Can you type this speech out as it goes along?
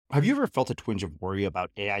Have you ever felt a twinge of worry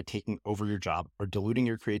about AI taking over your job or diluting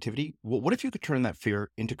your creativity? Well, what if you could turn that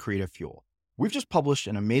fear into creative fuel? We've just published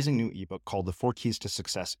an amazing new ebook called The 4 Keys to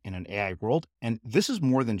Success in an AI World, and this is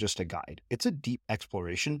more than just a guide. It's a deep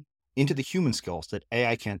exploration into the human skills that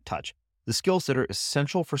AI can't touch, the skills that are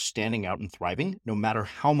essential for standing out and thriving, no matter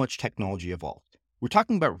how much technology evolves. We're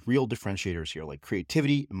talking about real differentiators here, like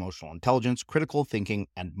creativity, emotional intelligence, critical thinking,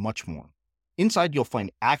 and much more. Inside, you'll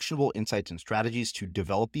find actionable insights and strategies to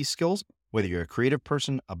develop these skills, whether you're a creative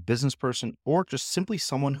person, a business person, or just simply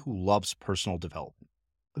someone who loves personal development.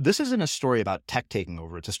 This isn't a story about tech taking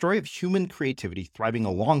over. It's a story of human creativity thriving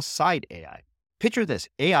alongside AI. Picture this,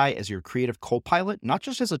 AI as your creative co-pilot, not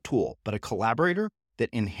just as a tool, but a collaborator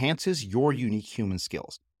that enhances your unique human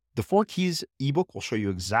skills. The 4 Keys ebook will show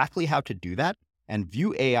you exactly how to do that and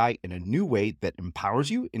view AI in a new way that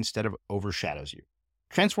empowers you instead of overshadows you.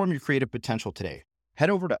 Transform your creative potential today. Head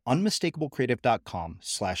over to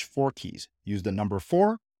unmistakablecreative.com/4keys. Use the number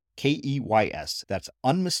 4, KEYS. That's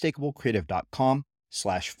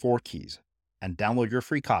unmistakablecreative.com/4keys and download your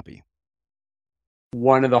free copy.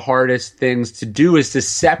 One of the hardest things to do is to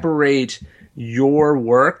separate your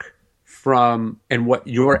work from and what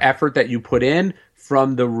your effort that you put in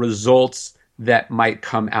from the results that might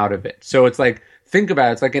come out of it. So it's like, think about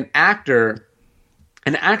it. It's like an actor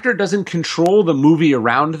doesn't control the movie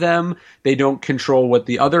around them. They don't control what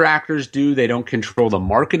the other actors do. They don't control the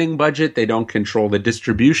marketing budget. They don't control the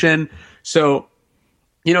distribution. So,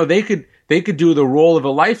 they could do the role of a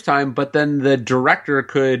lifetime, but then the director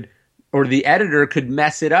could, or the editor could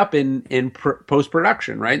mess it up in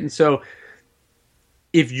post-production, right? And so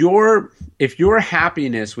if your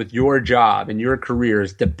happiness with your job and your career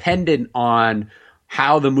is dependent on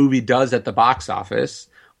how the movie does at the box office,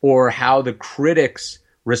 or how the critics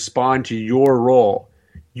respond to your role,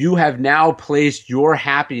 you have now placed your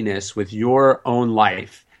happiness with your own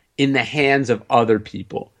life in the hands of other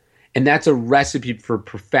people. And that's a recipe for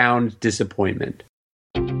profound disappointment.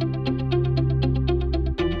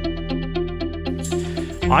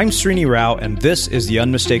 I'm Srini Rao, and this is the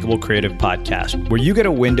Unmistakable Creative Podcast, where you get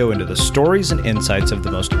a window into the stories and insights of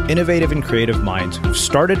the most innovative and creative minds who've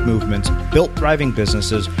started movements, built thriving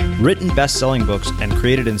businesses, written best-selling books, and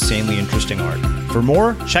created insanely interesting art. For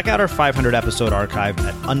more, check out our 500-episode archive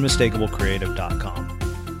at unmistakablecreative.com.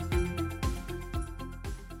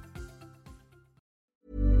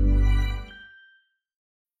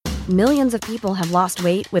 Millions of people have lost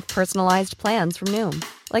weight with personalized plans from Noom.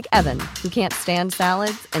 Like Evan, who can't stand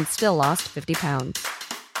salads and still lost 50 pounds.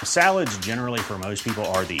 Salads generally for most people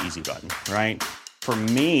are the easy button, right? For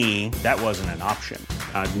me, that wasn't an option.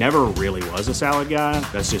 I never really was a salad guy.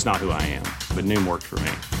 That's just not who I am. But Noom worked for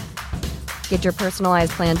me. Get your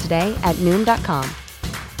personalized plan today at Noom.com.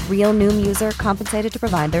 Real Noom user compensated to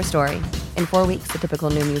provide their story. In 4 weeks, the typical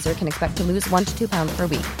Noom user can expect to lose 1 to 2 pounds per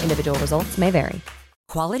week. Individual results may vary.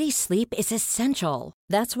 Quality sleep is essential.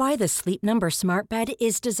 That's why the Sleep Number Smart Bed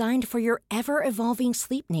is designed for your ever-evolving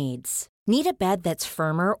sleep needs. Need a bed that's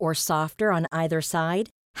firmer or softer on either side?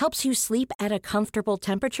 Helps you sleep at a comfortable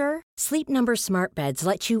temperature? Sleep Number Smart Beds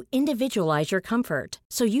let you individualize your comfort,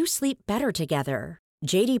 so you sleep better together.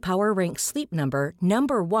 J.D. Power ranks Sleep Number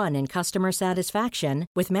number 1 in customer satisfaction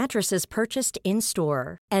with mattresses purchased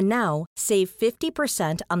in-store. And now, save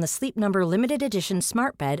 50% on the Sleep Number Limited Edition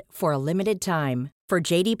Smart Bed for a limited time. For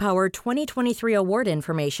J.D. Power 2023 award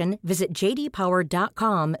information, visit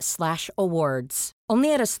jdpower.com/awards.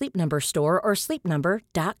 Only at a Sleep Number store or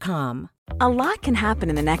sleepnumber.com. A lot can happen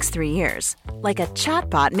in the next 3 years. Like a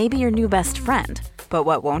chatbot may be your new best friend. But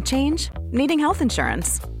what won't change? Needing health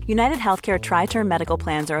insurance. United Healthcare Tri-Term Medical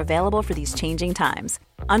Plans are available for these changing times.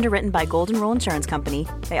 Underwritten by Golden Rule Insurance Company,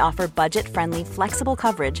 they offer budget-friendly, flexible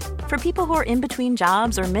coverage for people who are in between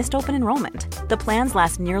jobs or missed open enrollment. The plans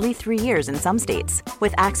last nearly 3 years in some states,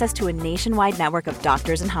 with access to a nationwide network of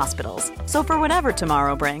doctors and hospitals. So for whatever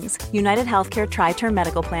tomorrow brings, United Healthcare Tri-Term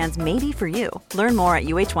Medical Plans may be for you. Learn more at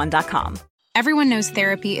uh1.com. Everyone knows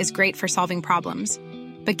therapy is great for solving problems.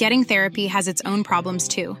 But getting therapy has its own problems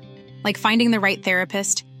too. Like finding the right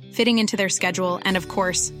therapist, fitting into their schedule, and of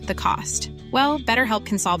course, the cost. Well, BetterHelp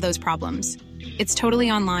can solve those problems. It's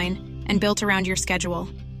totally online and built around your schedule.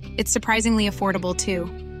 It's surprisingly affordable, too.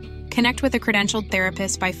 Connect with a credentialed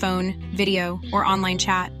therapist by phone, video, or online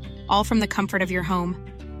chat, all from the comfort of your home.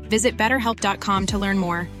 Visit BetterHelp.com to learn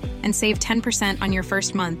more and save 10% on your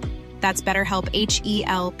first month. That's BetterHelp,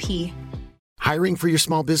 H-E-L-P. Hiring for your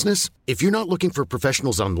small business? If you're not looking for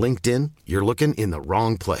professionals on LinkedIn, you're looking in the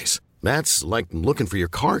wrong place. That's like looking for your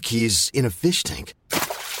car keys in a fish tank.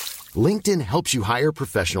 LinkedIn helps you hire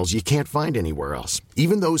professionals you can't find anywhere else,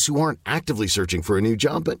 even those who aren't actively searching for a new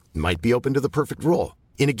job but might be open to the perfect role.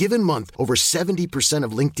 In a given month, over 70%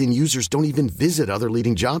 of LinkedIn users don't even visit other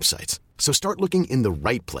leading job sites. So start looking in the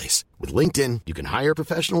right place. With LinkedIn, you can hire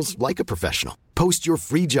professionals like a professional. Post your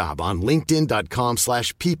free job on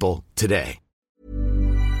linkedin.com/people today.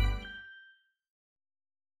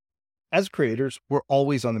 As creators, we're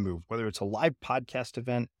always on the move. Whether it's a live podcast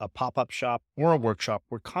event, a pop-up shop, or a workshop,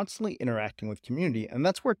 we're constantly interacting with community, and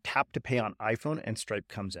that's where Tap to Pay on iPhone and Stripe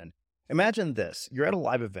comes in. Imagine this. You're at a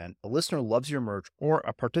live event, a listener loves your merch, or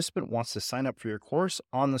a participant wants to sign up for your course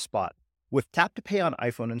on the spot. With Tap to Pay on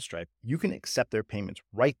iPhone and Stripe, you can accept their payments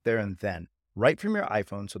right there and then, right from your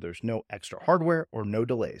iPhone, so there's no extra hardware or no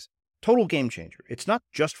delays. Total game changer. It's not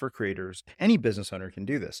just for creators. Any business owner can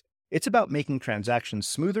do this. It's about making transactions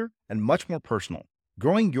smoother and much more personal,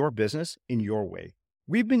 growing your business in your way.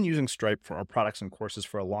 We've been using Stripe for our products and courses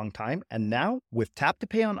for a long time, and now with Tap to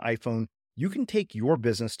Pay on iPhone, you can take your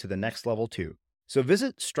business to the next level too. So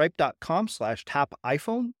visit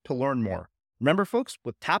stripe.com/tapiphone to learn more. Remember, folks,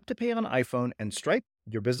 with Tap to Pay on iPhone and Stripe,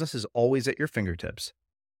 your business is always at your fingertips.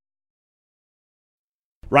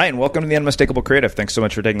 Ryan, welcome to The Unmistakable Creative. Thanks so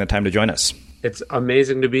much for taking the time to join us. It's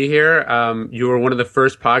amazing to be here. You were one of the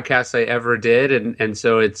first podcasts I ever did, and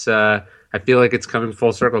so it's I feel like it's coming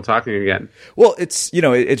full circle talking again. Well, it's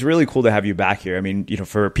really cool to have you back here. I mean,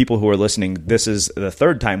 for people who are listening, this is the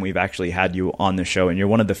third time we've actually had you on the show, and you're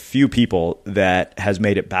one of the few people that has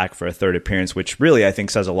made it back for a third appearance, which really I think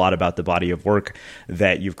says a lot about the body of work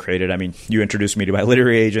that you've created. I mean, you introduced me to my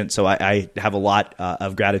literary agent, so I have a lot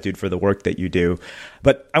of gratitude for the work that you do.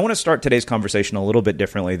 But I want to start today's conversation a little bit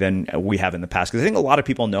differently than we have in the past, because I think a lot of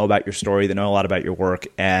people know about your story, they know a lot about your work,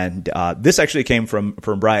 and this actually came from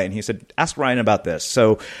Brian. He said, ask Ryan about this.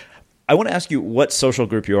 So I want to ask you what social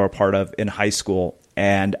group you are a part of in high school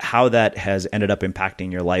and how that has ended up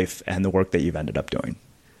impacting your life and the work that you've ended up doing.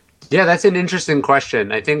 Yeah, that's an interesting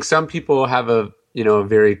question. I think some people have a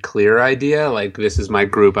very clear idea, like this is my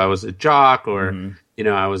group. I was a jock, or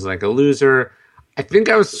I was like a loser. I think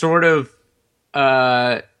I was sort of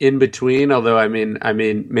in between, although I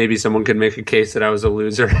mean maybe someone could make a case that I was a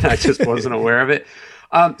loser and I just wasn't aware of it.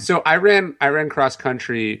 So I ran cross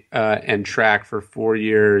country and track for 4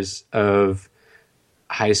 years of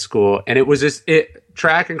high school, and it was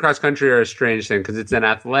track and cross country are a strange thing because it's an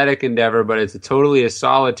athletic endeavor, but it's totally a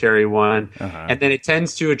solitary one, and then it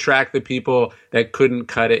tends to attract the people that couldn't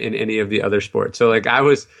cut it in any of the other sports. So like I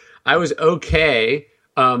was okay.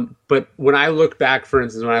 But when I look back, for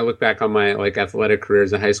instance, on my like athletic career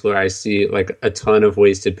as a high schooler, I see like a ton of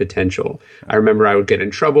wasted potential. I remember I would get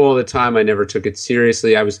in trouble all the time. I never took it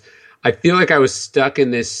seriously. I feel like I was stuck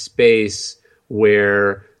in this space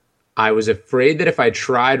where I was afraid that if I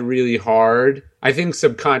tried really hard, I think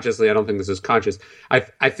subconsciously, I don't think this is conscious. I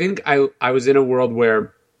think I was in a world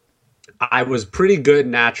where I was pretty good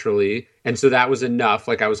naturally, and so that was enough.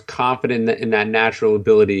 Like I was confident in that natural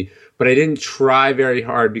ability, but I didn't try very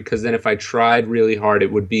hard because then if I tried really hard,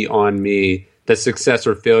 it would be on me. The success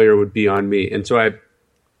or failure would be on me. And so I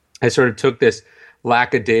sort of took this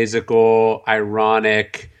lackadaisical,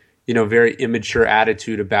 ironic, very immature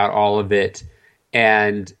attitude about all of it.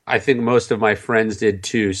 And I think most of my friends did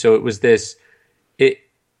too. So it was this,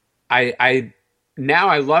 now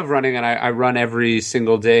I love running, and I run every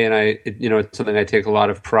single day, and it's something I take a lot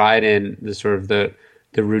of pride in, the sort of the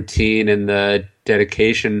routine and the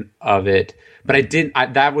dedication of it. But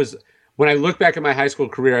that was when I look back at my high school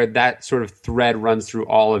career, that sort of thread runs through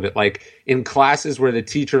all of it. Like in classes where the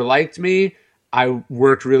teacher liked me, I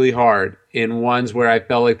worked really hard. In ones where I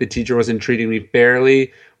felt like the teacher wasn't treating me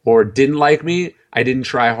fairly or didn't like me, I didn't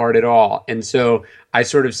try hard at all. And so I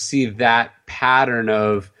sort of see that pattern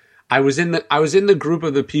of I was in the group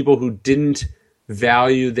of the people who didn't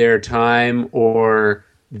value their time or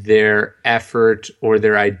their effort or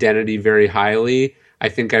their identity very highly. I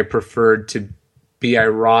think I preferred to be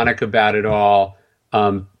ironic about it all,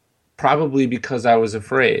 probably because I was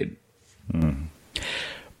afraid.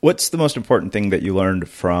 What's the most important thing that you learned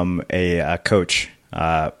from a coach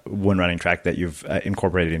when running track that you've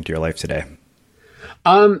incorporated into your life today?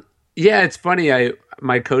 Yeah, it's funny.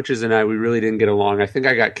 My coaches and I, we really didn't get along. I think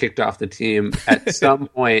I got kicked off the team at some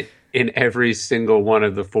point in every single one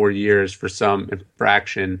of the 4 years for some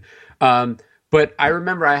infraction. But I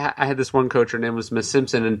remember I had this one coach, her name was Miss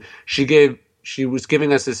Simpson, and she was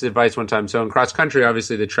giving us this advice one time. So in cross country,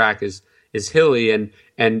 obviously the track is hilly,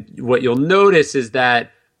 and what you'll notice is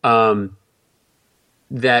that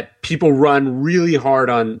that people run really hard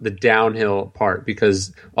on the downhill part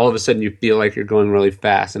because all of a sudden you feel like you're going really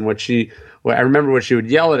fast. And I remember what she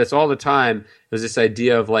would yell at us all the time was this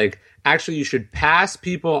idea of like, actually you should pass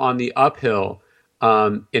people on the uphill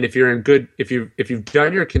And if you're in good, if you've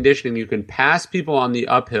done your conditioning, you can pass people on the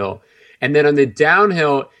uphill. And then on the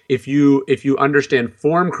downhill, if you understand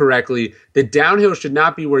form correctly, the downhill should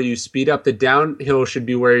not be where you speed up. The downhill should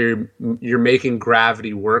be where you're making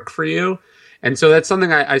gravity work for you. And so that's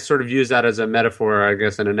something I sort of use that as a metaphor, I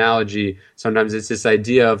guess, an analogy. Sometimes it's this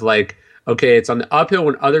idea of like, okay, it's on the uphill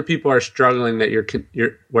when other people are struggling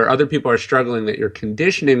that where other people are struggling that your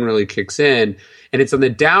conditioning really kicks in, and it's on the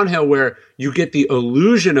downhill where you get the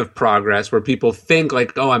illusion of progress, where people think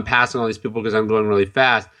like, oh, I'm passing all these people because I'm going really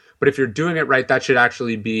fast. But if you're doing it right, that should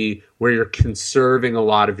actually be where you're conserving a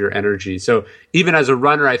lot of your energy. So even as a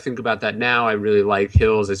runner, I think about that now. I really like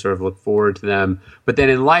hills. I sort of look forward to them. But then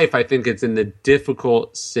in life, I think it's in the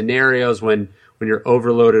difficult scenarios when you're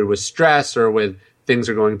overloaded with stress or with things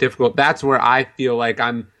are going difficult. That's where I feel like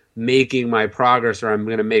I'm making my progress, or I'm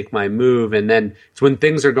going to make my move. And then it's when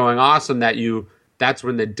things are going awesome that's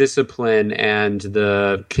when the discipline and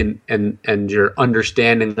and your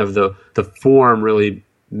understanding of the form really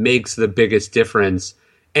makes the biggest difference.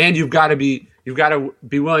 And you've got to be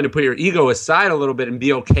willing to put your ego aside a little bit and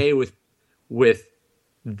be okay with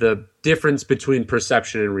the difference between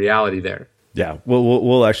perception and reality there. Yeah,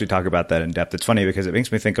 we'll actually talk about that in depth. It's funny because it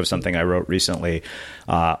makes me think of something I wrote recently,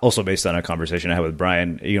 also based on a conversation I had with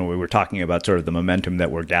Brian. We were talking about sort of the momentum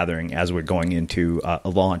that we're gathering as we're going into a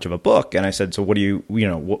launch of a book. And I said, so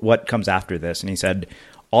what comes after this? And he said,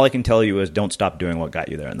 all I can tell you is don't stop doing what got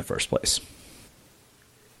you there in the first place.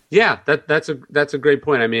 Yeah, that's a great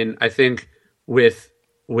point. I mean, I think with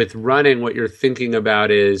running, what you're thinking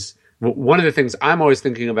about is, one of the things I'm always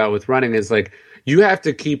thinking about with running is like, you have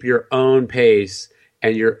to keep your own pace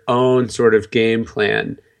and your own sort of game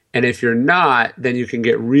plan. And if you're not, then you can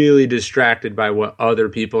get really distracted by what other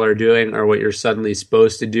people are doing or what you're suddenly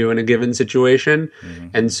supposed to do in a given situation. Mm-hmm.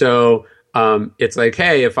 And so it's like,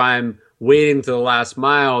 hey, if I'm waiting to the last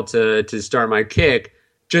mile to start my kick,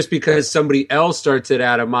 just because somebody else starts it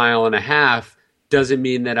at 1.5 miles doesn't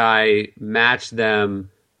mean that I match them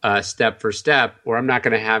step for step, or I'm not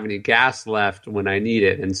going to have any gas left when I need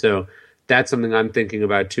it. And so that's something I'm thinking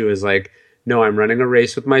about too, is like, no, I'm running a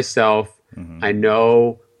race with myself. Mm-hmm. I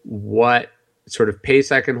know what sort of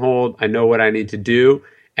pace I can hold. I know what I need to do.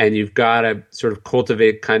 And you've got to sort of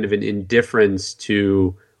cultivate kind of an indifference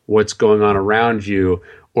to what's going on around you,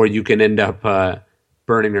 or you can end up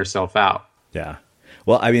burning yourself out. Yeah.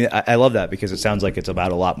 Well, I mean, I love that because it sounds like it's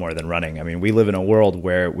about a lot more than running. I mean, we live in a world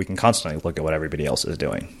where we can constantly look at what everybody else is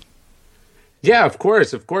doing. Yeah, of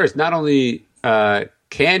course. Not only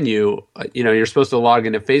can you, you're supposed to log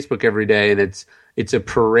into Facebook every day, and it's a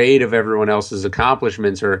parade of everyone else's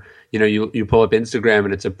accomplishments, or, you pull up Instagram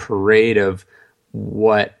and it's a parade of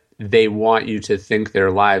what they want you to think their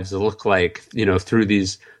lives look like, through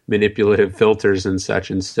these manipulative filters and such.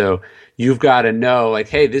 And so you've got to know, like,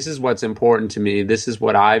 hey, this is what's important to me. This is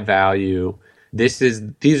what I value. These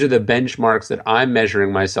are the benchmarks that I'm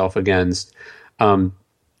measuring myself against. And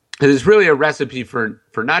it's really a recipe for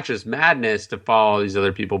not just madness to follow these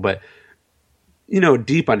other people, but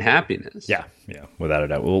deep unhappiness. Yeah, without a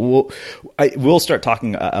doubt. We'll start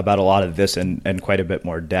talking about a lot of this in quite a bit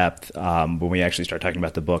more depth when we actually start talking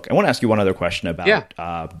about the book. I want to ask you one other question about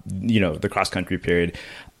the cross country period.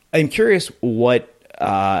 I'm curious what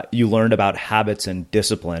you learned about habits and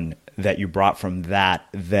discipline that you brought from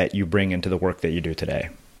that you bring into the work that you do today.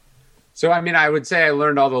 So, I mean, I would say I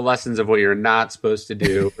learned all the lessons of what you're not supposed to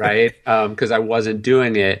do, right? Because I wasn't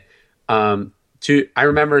doing it. I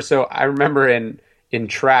remember in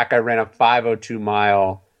track, I ran a 5:02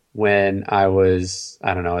 mile when I was,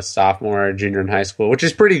 a sophomore or junior in high school, which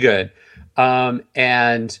is pretty good.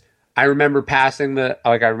 And I remember I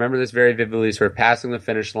remember this very vividly, sort of passing the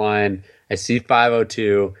finish line. I see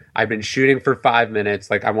 5:02. I've been shooting for 5 minutes.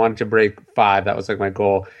 Like, I wanted to break 5. That was like my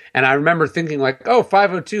goal. And I remember thinking like, oh,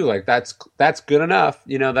 5:02, like that's good enough.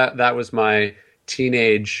 That was my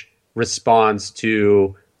teenage response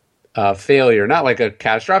to failure, not like a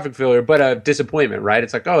catastrophic failure, but a disappointment, right?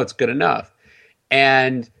 It's like, oh, it's good enough.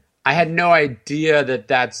 And I had no idea that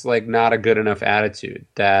that's like not a good enough attitude,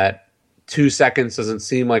 that 2 seconds doesn't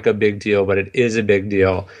seem like a big deal, but it is a big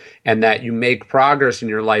deal. And that you make progress in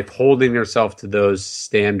your life holding yourself to those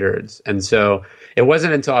standards. And so it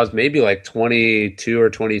wasn't until I was maybe like 22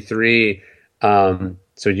 or 23, so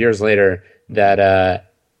years later, that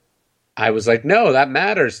I was like, no, that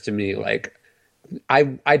matters to me. Like,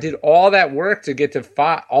 I did all that work to get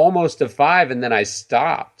to almost to 5, and then I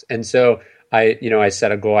stopped. And so I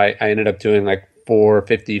set a goal. I ended up doing like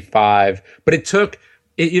 4:55, but it took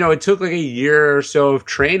like a year or so of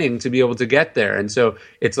training to be able to get there. And so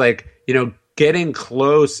it's like, getting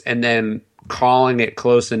close and then calling it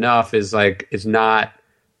close enough is not.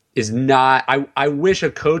 I wish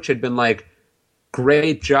a coach had been like,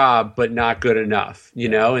 great job, but not good enough,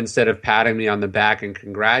 instead of patting me on the back and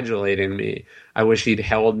congratulating me. I wish he'd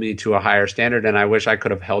held me to a higher standard, and I wish I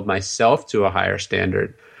could have held myself to a higher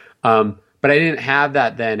standard. But I didn't have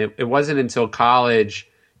that then. It wasn't until college,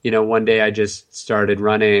 one day I just started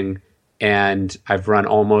running, and I've run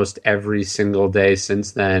almost every single day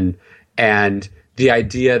since then. And the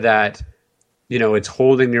idea that, it's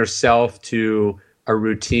holding yourself to a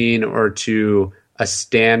routine or to a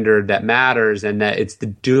standard that matters, and that it's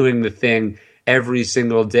doing the thing every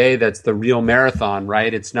single day that's the real marathon,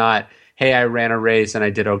 right? It's not, hey, I ran a race and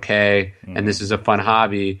I did okay, and this is a fun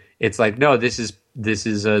hobby. It's like, no, this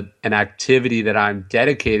is an activity that I'm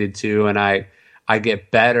dedicated to, and I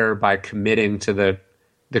get better by committing to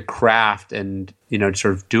the craft and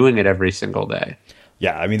sort of doing it every single day.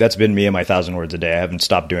 Yeah, I mean, that's been me and my 1,000 words a day. I haven't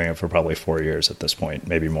stopped doing it for probably 4 years at this point,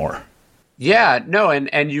 maybe more. Yeah, no,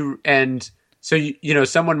 so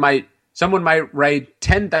someone might write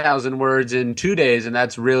 10,000 words in 2 days, and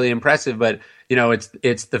that's really impressive. But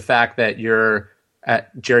it's the fact that Jerry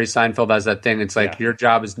Seinfeld has that thing. It's like your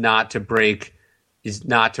job is not to break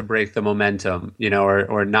the momentum,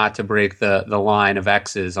 or not to break the line of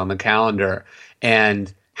X's on the calendar.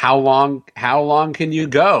 And how long can you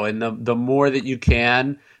go? And the more that you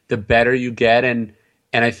can, the better you get. And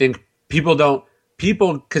I think people,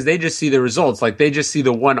 because they just see the results, like they just see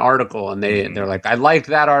the one article and they're like, I liked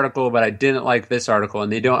that article, but I didn't like this article.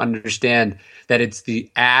 And they don't understand that it's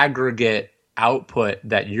the aggregate output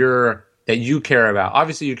that you care about.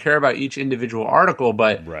 Obviously you care about each individual article,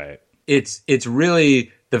 but it's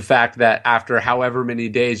really the fact that after however many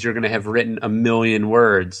days you're going to have written 1 million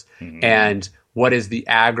words, and what is the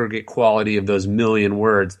aggregate quality of those 1 million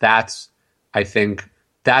words? I think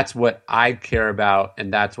that's what I care about,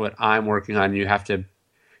 and that's what I'm working on. You have to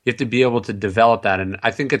be able to develop that. And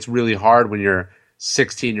I think it's really hard when you're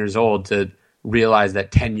 16 years old to realize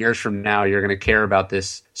that 10 years from now you're going to care about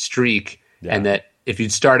this streak, and that if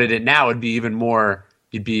you'd started it now, you'd be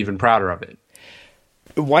even prouder of it.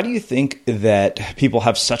 Why do you think that people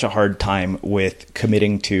have such a hard time with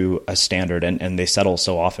committing to a standard and they settle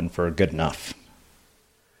so often for good enough?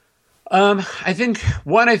 I think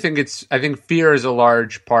fear is a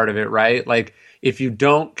large part of it, right? Like if you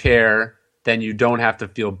don't care, then you don't have to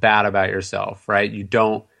feel bad about yourself, right?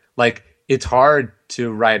 It's hard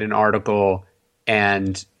to write an article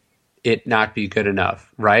and it not be good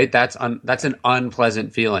enough, right? That's an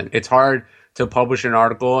unpleasant feeling. It's hard to publish an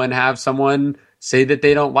article and have someone say that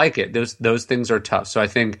they don't like it. Those things are tough. So I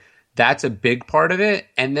think that's a big part of it.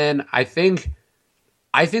 And then I think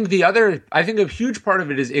a huge part of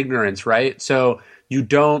it is ignorance, right? So you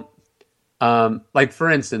don't, for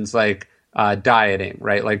instance, dieting,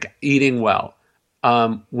 right? Like eating well.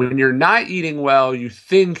 When you're not eating well, you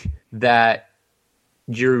think that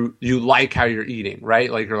you like how you're eating,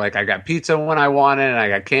 right? Like you're like, I got pizza when I want it, and I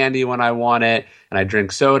got candy when I want it, and I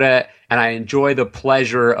drink soda, and I enjoy the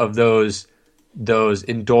pleasure of those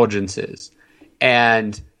indulgences.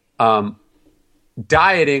 And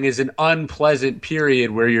dieting is an unpleasant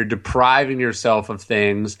period where you're depriving yourself of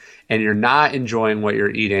things and you're not enjoying what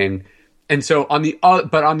you're eating. And so on the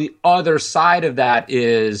other side of that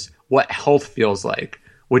is what health feels like,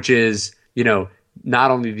 which is,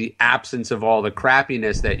 not only the absence of all the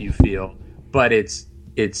crappiness that you feel, but it's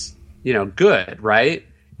good, right?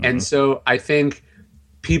 Mm-hmm. And so I think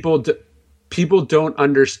people don't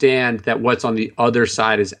understand that what's on the other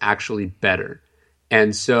side is actually better.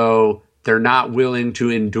 And so they're not willing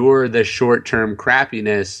to endure the short-term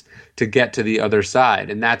crappiness to get to the other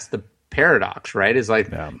side. And that's the paradox, right? Is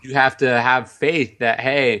you have to have faith that,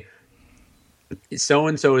 hey,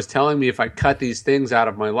 so-and-so is telling me if I cut these things out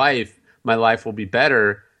of my life will be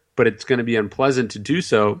better, but it's going to be unpleasant to do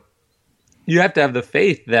so. You have to have the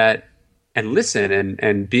faith that, and listen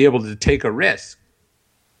and be able to take a risk.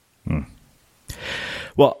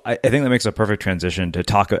 Well, I think that makes a perfect transition to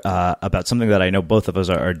talk about something that I know both of us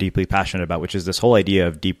are deeply passionate about, which is this whole idea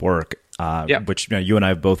of deep work, which you and I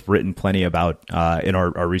have both written plenty about in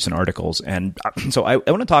our recent articles. And so I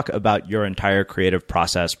want to talk about your entire creative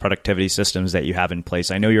process, productivity systems that you have in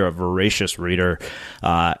place. I know you're a voracious reader,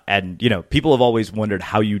 and people have always wondered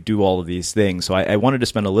how you do all of these things. So I wanted to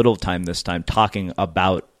spend a little time this time talking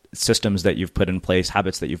about systems that you've put in place,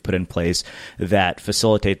 habits that you've put in place that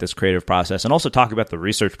facilitate this creative process, and also talk about the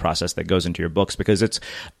research process that goes into your books, because it's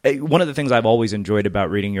one of the things I've always enjoyed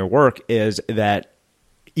about reading your work is that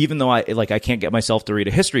even though I can't get myself to read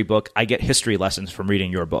a history book, I get history lessons from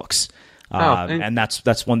reading your books. And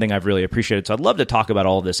that's one thing I've really appreciated. So I'd love to talk about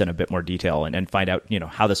all of this in a bit more detail and find out,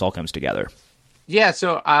 how this all comes together. Yeah.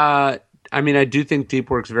 So, I do think deep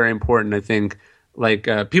work's very important. I think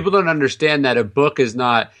people don't understand that a book is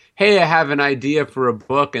not, hey, I have an idea for a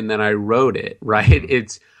book and then I wrote it, right? Mm-hmm.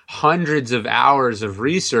 It's hundreds of hours of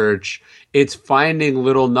research. It's finding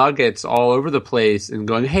little nuggets all over the place and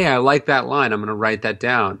going, hey, I like that line. I'm going to write that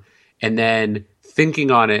down. And then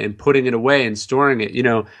thinking on it and putting it away and storing it.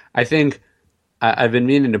 I think I've been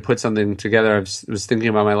meaning to put something together. I was thinking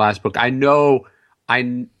about my last book. I know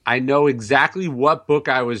exactly what book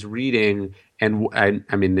I was reading. And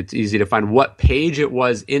it's easy to find what page it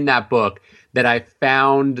was in that book that I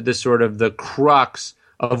found the sort of the crux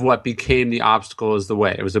of what became The Obstacle is the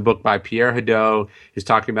Way. It was a book by Pierre Hadot. He's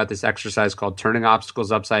talking about this exercise called Turning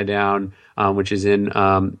Obstacles Upside Down, which is in,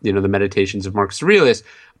 the Meditations of Marcus Aurelius.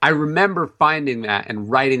 I remember finding that and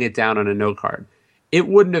writing it down on a note card. It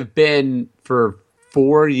wouldn't have been for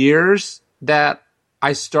 4 years that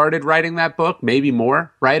I started writing that book, maybe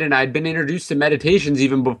more, right? And I'd been introduced to meditations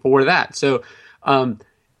even before that. So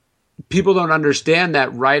people don't understand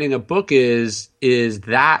that writing a book is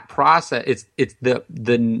that process. It's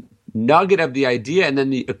the nugget of the idea and then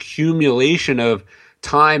the accumulation of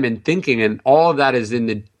time and thinking, and all of that is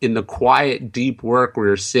in the quiet, deep work where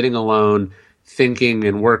you're sitting alone, thinking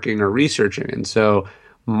and working or researching. And so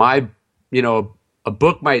a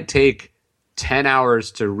book might take 10 hours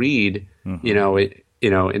to read, mm-hmm.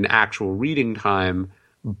 In actual reading time,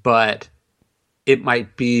 but it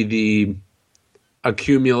might be the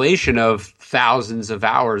accumulation of thousands of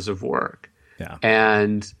hours of work. Yeah.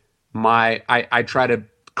 And I try to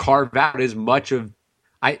carve out as much of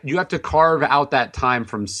you have to carve out that time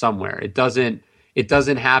from somewhere. It doesn't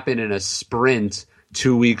happen in a sprint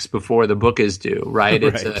 2 weeks before the book is due, right?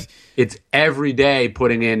 Right. It's every day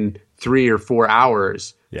putting in 3 or 4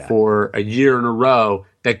 hours for a year in a row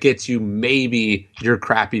that gets you maybe your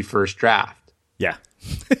crappy first draft. Yeah.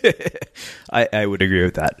 I would agree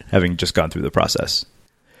with that, having just gone through the process.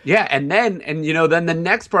 Yeah, and then the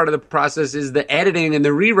next part of the process is the editing and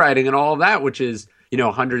the rewriting and all of that, which is,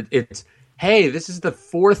 it's, hey, this is the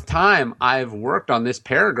 4th time I've worked on this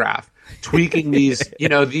paragraph, tweaking these,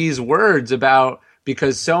 these words about,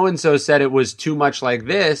 because so-and-so said it was too much like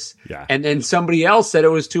this, and then somebody else said it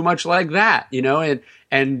was too much like that,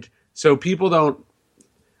 and so people don't,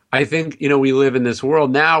 I think, we live in this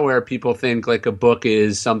world now where people think like a book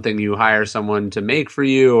is something you hire someone to make for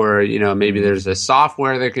you, or, maybe there's a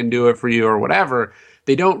software that can do it for you or whatever.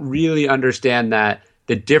 They don't really understand that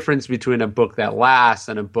the difference between a book that lasts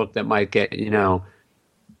and a book that might get,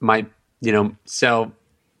 sell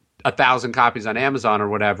 1,000 copies on Amazon or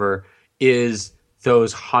whatever is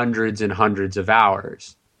those hundreds and hundreds of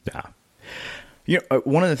hours. Yeah.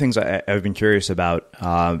 One of the things I've been curious about,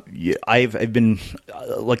 I've been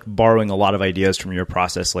borrowing a lot of ideas from your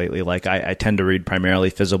process lately. Like I tend to read primarily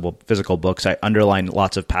physical books. I underline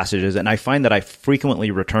lots of passages, and I find that I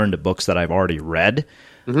frequently return to books that I've already read.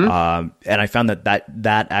 Mm-hmm. And I found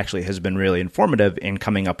that actually has been really informative in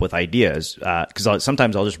coming up with ideas. Because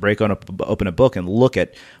sometimes I'll just open a book and look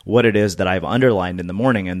at what it is that I've underlined in the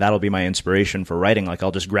morning, and that'll be my inspiration for writing. Like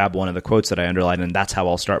I'll just grab one of the quotes that I underlined, and that's how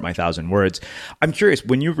I'll start my 1,000 words. I'm curious,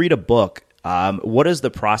 when you read a book, what does the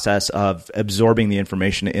process of absorbing the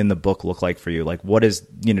information in the book look like for you? Like what is,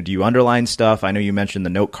 do you underline stuff? I know you mentioned the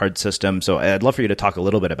note card system, so I'd love for you to talk a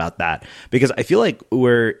little bit about that, because I feel like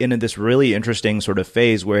we're in this really interesting sort of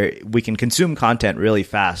phase where we can consume content really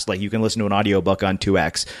fast. Like you can listen to an audiobook on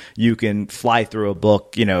 2x. You can fly through a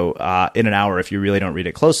book, in an hour if you really don't read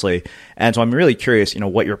it closely. And so I'm really curious,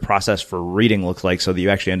 what your process for reading looks like so that you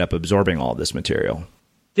actually end up absorbing all of this material.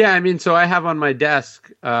 Yeah, so I have on my desk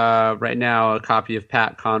right now a copy of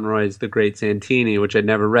Pat Conroy's The Great Santini, which I'd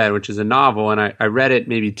never read, which is a novel, and I read it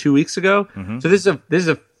maybe 2 weeks ago. Mm-hmm. So this is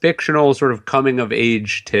a fictional sort of coming of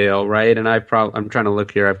age tale, right? And I'm trying to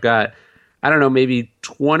look here. I've got, I don't know, maybe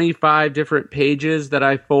 25 different pages that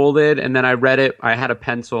I folded, and then I read it. I had a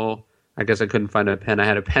pencil. I guess I couldn't find a pen. I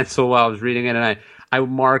had a pencil while I was reading it, and I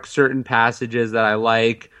marked certain passages that I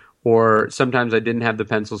like. Or sometimes I didn't have the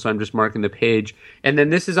pencil, so I'm just marking the page. And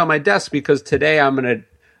then this is on my desk because today I'm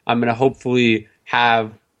gonna hopefully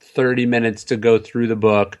have 30 minutes to go through the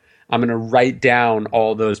book. I'm gonna write down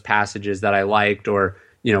all those passages that I liked, or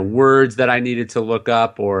words that I needed to look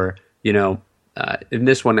up, or in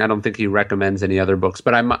this one I don't think he recommends any other books,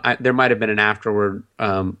 but there might have been an afterword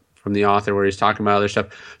from the author where he's talking about other stuff.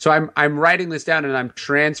 So I'm writing this down and I'm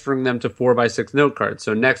transferring them to 4x6 note cards.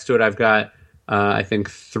 So next to it I've got I think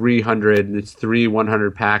 300, it's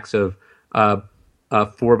 100 packs of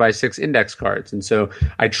 4x6 index cards. And so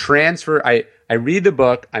I read the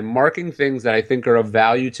book, I'm marking things that I think are of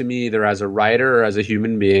value to me, either as a writer or as a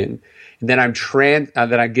human being. And then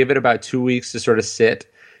then I give it about 2 weeks to sort of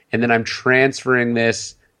sit. And then I'm transferring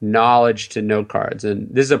this knowledge to note cards. And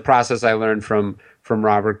this is a process I learned from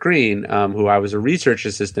Robert Greene, who I was a research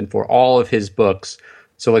assistant for. All of his books,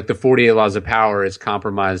 so like the 48 Laws of Power, is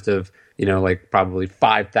comprised of, like probably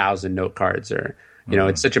 5,000 note cards, or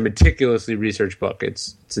it's such a meticulously researched book.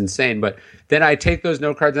 It's insane. But then I take those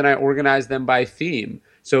note cards and I organize them by theme.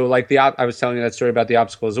 So like I was telling you that story about the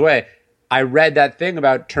obstacles away. I read that thing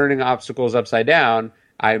about turning obstacles upside down.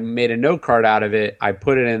 I made a note card out of it. I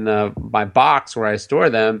put it in my box where I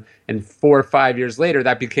store them. And 4 or 5 years later,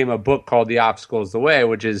 that became a book called The Obstacle Is the Way,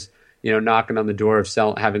 which is, knocking on the door of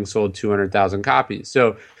having sold 200,000 copies.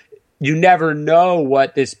 So you never know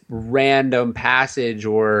what this random passage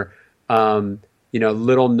or,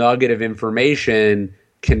 little nugget of information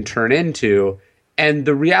can turn into. And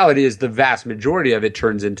the reality is the vast majority of it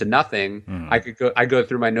turns into nothing. I go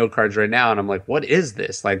through my note cards right now and I'm like, what is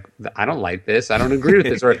this? Like, I don't like this. I don't agree with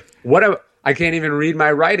this. Or I can't even read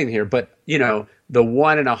my writing here. But, the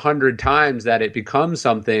 1 in 100 times that it becomes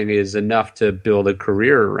something is enough to build a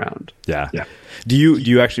career around. Yeah. Do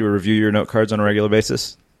you actually review your note cards on a regular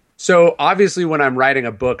basis? So obviously when I'm writing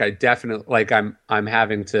a book, I definitely, I'm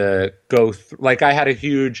having to go through, I had a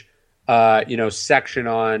huge section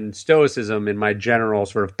on Stoicism in my general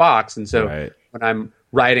sort of box. And so when I'm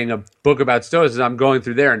writing a book about Stoicism, I'm going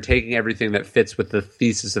through there and taking everything that fits with the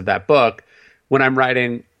thesis of that book. When I'm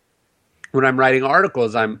writing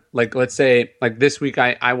articles, I'm like, let's say like this week,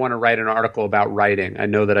 I want to write an article about writing. I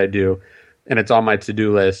know that I do, and it's on my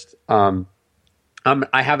to-do list. I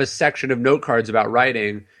have a section of note cards about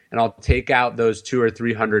writing, and I'll take out those 200 or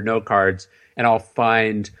 300 note cards, and I'll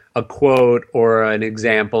find a quote or an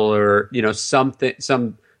example or something,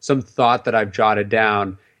 some thought that I've jotted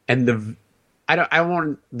down. And the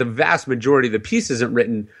vast majority of the piece isn't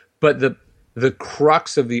written, but the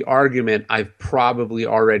crux of the argument I've probably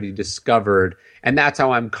already discovered, and that's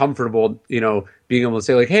how I'm comfortable, being able to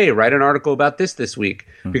say like, hey, write an article about this week,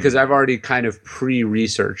 because I've already kind of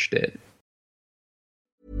pre-researched it.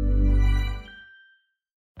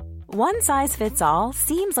 One size fits all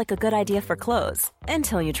seems like a good idea for clothes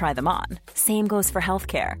until you try them on. Same goes for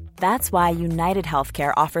healthcare. That's why United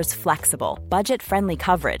Healthcare offers flexible, budget-friendly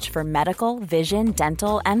coverage for medical, vision,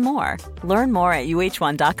 dental, and more. Learn more at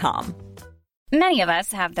uh1.com. Many of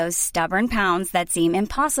us have those stubborn pounds that seem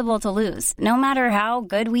impossible to lose, no matter how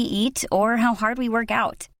good we eat or how hard we work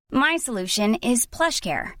out. My solution is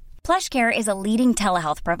PlushCare. PlushCare is a leading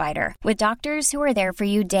telehealth provider with doctors who are there for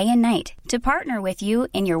you day and night to partner with you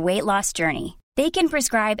in your weight loss journey. They can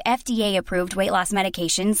prescribe FDA-approved weight loss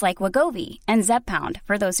medications like Wegovy and Zepbound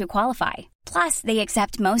for those who qualify. Plus, they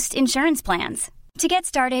accept most insurance plans. To get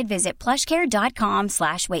started, visit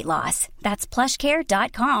plushcare.com/weightloss. That's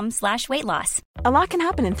plushcare.com/weightloss. A lot can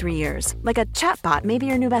happen in 3 years, like a chatbot may be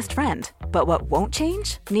your new best friend. But what won't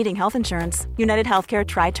change? Needing health insurance. United Healthcare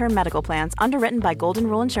Tri-Term Medical Plans, underwritten by Golden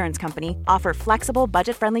Rule Insurance Company, offer flexible,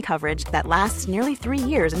 budget-friendly coverage that lasts nearly 3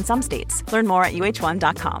 years in some states. Learn more at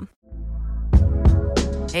uh1.com.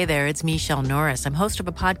 Hey there, it's Michelle Norris. I'm host of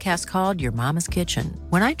a podcast called Your Mama's Kitchen.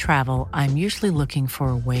 When I travel, I'm usually looking for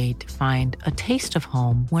a way to find a taste of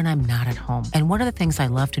home when I'm not at home. And one of the things I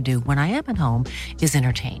love to do when I am at home is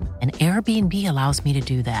entertain. And Airbnb allows me to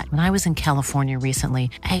do that. When I was in California recently,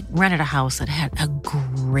 I rented a house that had a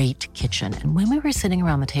great kitchen. And when we were sitting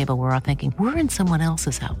around the table, we were all thinking, we're in someone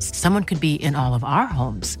else's house. Someone could be in all of our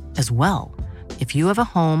homes as well. If you have a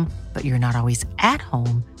home, but you're not always at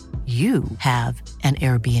home, you have an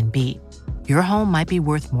Airbnb. Your home might be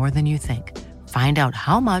worth more than you think. Find out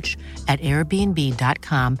how much at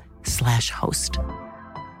airbnb.com/host.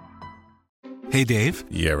 Hey, Dave.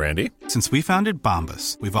 Yeah, Randy. Since we founded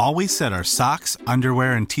Bombas, we've always said our socks,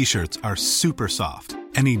 underwear, and T-shirts are super soft.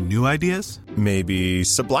 Any new ideas? Maybe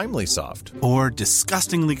sublimely soft. Or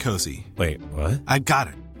disgustingly cozy. Wait, what? I got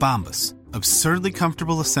it. Bombas. Absurdly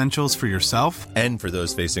comfortable essentials for yourself and for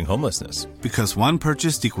those facing homelessness. Because one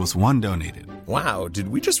purchased equals one donated. Wow, did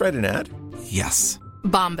we just write an ad? Yes.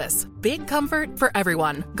 Bombas. Big comfort for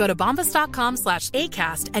everyone. Go to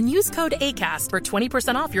bombas.com/ACAST and use code ACAST for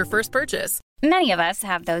 20% off your first purchase. Many of us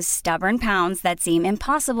have those stubborn pounds that seem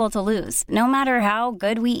impossible to lose, no matter how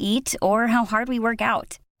good we eat or how hard we work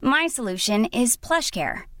out. My solution is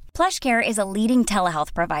PlushCare. PlushCare is a leading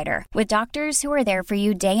telehealth provider with doctors who are there for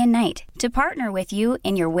you day and night to partner with you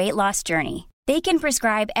in your weight loss journey. They can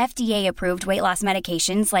prescribe FDA-approved weight loss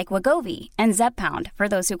medications like Wegovy and Zepbound for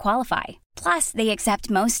those who qualify. Plus, they accept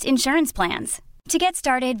most insurance plans. To get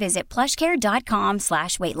started, visit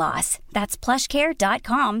plushcare.com/weightloss. That's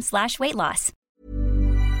plushcare.com/weightloss.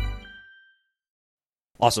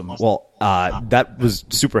 Awesome. Well, that was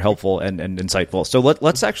super helpful and insightful. So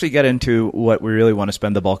let's actually get into what we really want to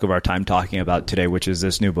spend the bulk of our time talking about today, which is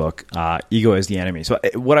this new book, Ego is the Enemy. So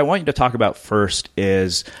what I want you to talk about first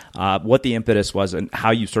is what the impetus was and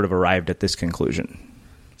how you sort of arrived at this conclusion.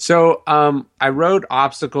 So I wrote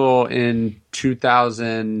Obstacle in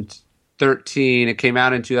 2013. It came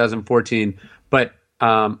out in 2014, but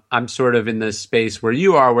I'm sort of in the space where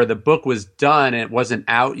you are, where the book was done and it wasn't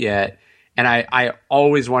out yet. And I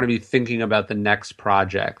always want to be thinking about the next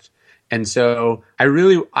project. And so I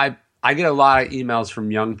get a lot of emails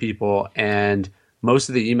from young people, and most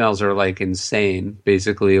of the emails are like insane,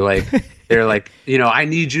 basically. Like they're like, I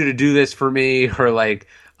need you to do this for me, or like,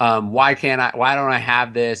 why don't I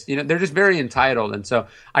have this? They're just very entitled. And so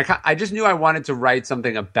I just knew I wanted to write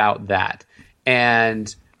something about that.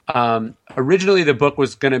 And originally the book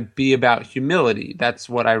was going to be about humility. That's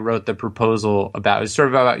what I wrote the proposal about. It was sort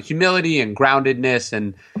of about humility and groundedness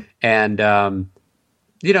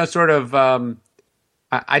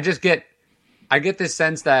I get this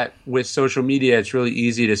sense that with social media, it's really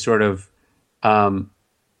easy to sort of,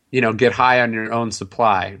 get high on your own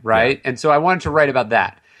supply. Right. Yeah. And so I wanted to write about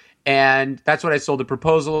that. And that's what I sold the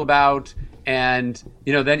proposal about. And,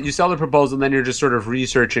 then you sell the proposal and then you're just sort of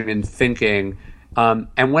researching and thinking.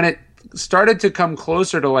 And when it started to come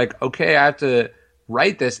closer to like, okay, I have to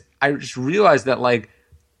write this, I just realized that like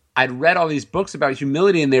I'd read all these books about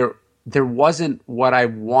humility and there wasn't what I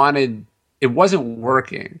wanted. It wasn't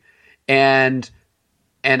working. And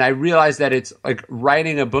I realized that it's like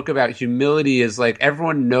writing a book about humility is like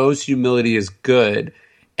everyone knows humility is good.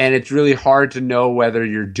 And it's really hard to know whether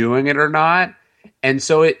you're doing it or not. And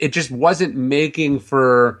so it just wasn't making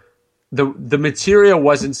for... The material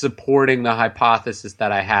wasn't supporting the hypothesis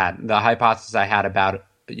that I had, about,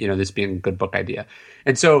 this being a good book idea.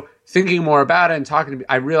 And so thinking more about it and talking to me,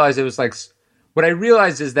 I realized it was like, what I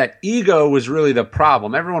realized is that ego was really the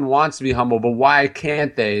problem. Everyone wants to be humble, but why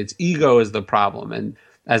can't they? It's ego is the problem. And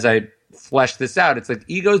as I flesh this out, it's like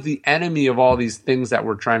ego is the enemy of all these things that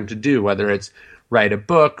we're trying to do, whether it's write a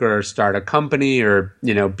book or start a company or,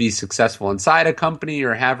 be successful inside a company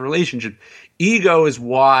or have relationships. Ego is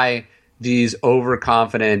why these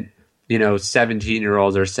overconfident,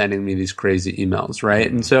 17-year-olds are sending me these crazy emails,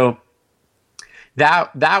 right? And so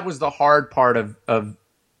that was the hard part of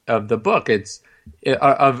the book. It's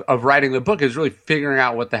of writing the book is really figuring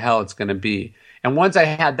out what the hell it's going to be. And once I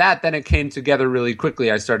had that, then it came together really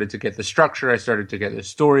quickly. I started to get the structure. I started to get the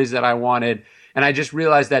stories that I wanted, and I just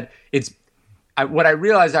realized that I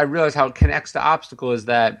realized how it connects to Obstacle is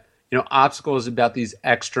that Obstacle is about these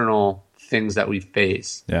external things that we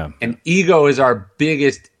face. Yeah. And ego is our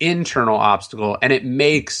biggest internal obstacle. And it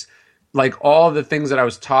makes like all the things that I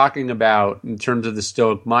was talking about in terms of the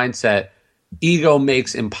Stoic mindset, ego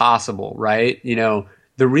makes impossible, right? The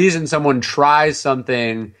reason someone tries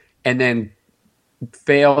something and then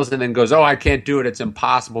fails and then goes, oh, I can't do it, it's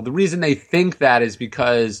impossible. The reason they think that is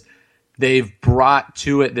because they've brought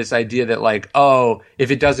to it this idea that like, oh,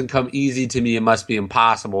 if it doesn't come easy to me, it must be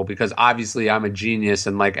impossible because obviously I'm a genius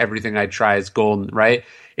and like everything I try is golden, right?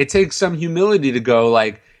 It takes some humility to go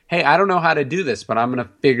like, hey, I don't know how to do this, but I'm going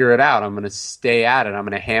to figure it out. I'm going to stay at it. I'm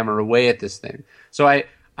going to hammer away at this thing. So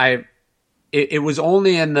it was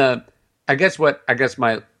only in one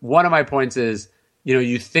of my points is,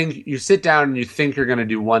 you sit down and you think you're going to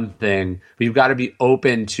do one thing, but you've got to be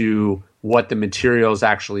open to what the material is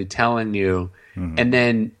actually telling you. Mm-hmm. And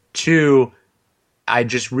then 2, I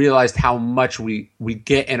just realized how much we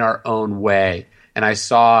get in our own way. And I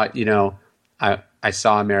saw, I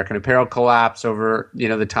saw American Apparel collapse over,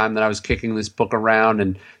 the time that I was kicking this book around.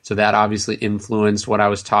 And so that obviously influenced what I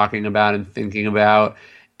was talking about and thinking about.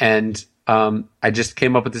 And I just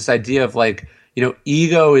came up with this idea of like,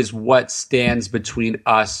 ego is what stands between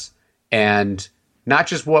us and not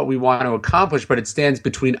just what we want to accomplish, but it stands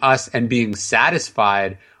between us and being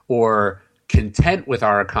satisfied or content with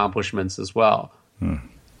our accomplishments as well.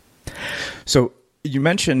 So you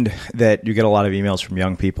mentioned that you get a lot of emails from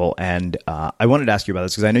young people, and I wanted to ask you about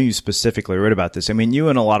this because I know you specifically wrote about this. I mean, you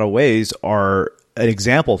in a lot of ways are an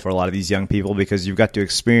example for a lot of these young people because you've got to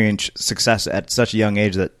experience success at such a young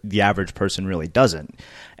age that the average person really doesn't.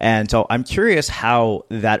 And so I'm curious how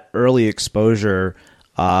that early exposure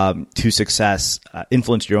to success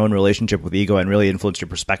influenced your own relationship with ego and really influenced your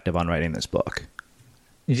perspective on writing this book.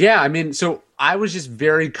 Yeah, I mean, so I was just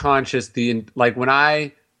very conscious when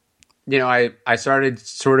I started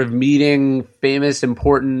sort of meeting famous,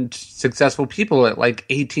 important, successful people at like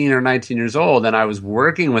 18 or 19 years old, and I was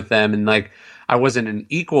working with them, and like I wasn't an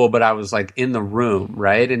equal, but I was like in the room,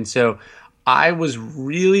 right? And so I was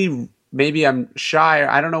really, maybe I'm shy,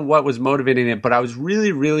 I don't know what was motivating it, but I was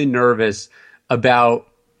really, really nervous about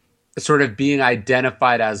sort of being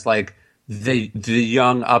identified as like the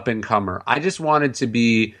young up and comer. I just wanted to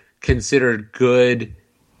be considered good,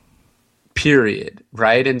 period,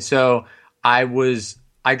 right? And so it's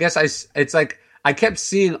like I kept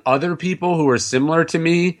seeing other people who were similar to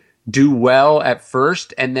me do well at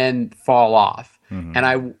first and then fall off. Mm-hmm.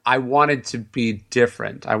 And I wanted to be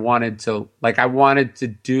different. I wanted to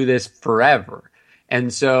do this forever.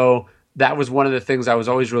 And so that was one of the things I was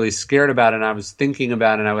always really scared about, and I was thinking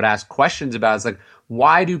about, and I would ask questions about. It's like,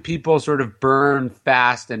 why do people sort of burn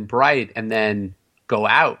fast and bright and then go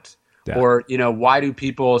out? Yeah. Or, why do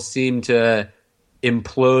people seem to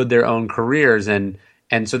implode their own careers? And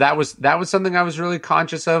so that was something I was really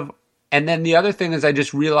conscious of. And then the other thing is I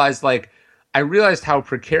just realized, how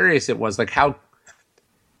precarious it was, how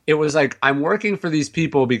it was like I'm working for these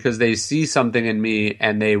people because they see something in me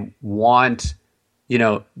and they want,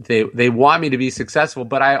 they want me to be successful.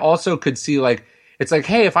 But I also could see it's like,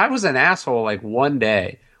 hey, if I was an asshole one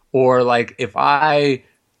day, or if I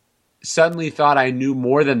suddenly thought I knew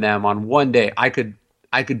more than them on one day, I could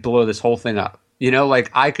blow this whole thing up. It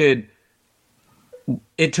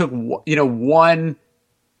took,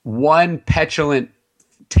 one petulant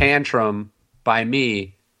tantrum by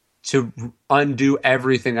me to undo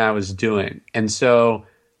everything I was doing. And so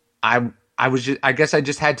I guess I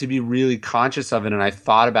just had to be really conscious of it. And I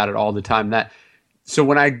thought about it all the time. So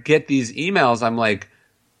when I get these emails, I'm like,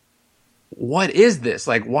 what is this?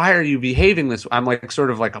 Why are you behaving this way? I'm sort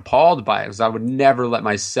of appalled by it, because I would never let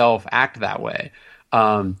myself act that way.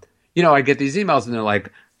 I get these emails and they're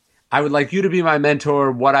like, I would like you to be my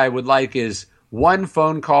mentor. What I would like is one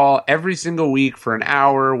phone call every single week for an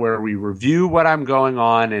hour where we review what I'm going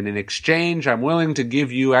on, and in exchange, I'm willing to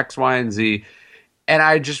give you X, Y, and Z. And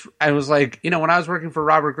I was like, when I was working for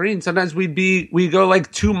Robert Greene, sometimes we go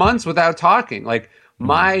 2 months without talking.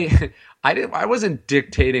 I wasn't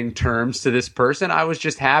dictating terms to this person. I was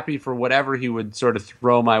just happy for whatever he would sort of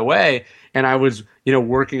throw my way. And I was,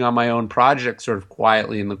 working on my own project sort of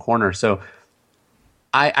quietly in the corner. So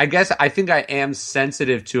I guess I think I am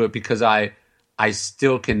sensitive to it because I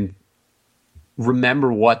still can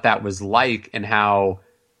remember what that was like and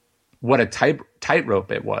what a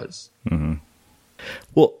tightrope it was. Mm-hmm.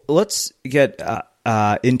 Well, let's get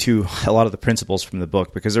into a lot of the principles from the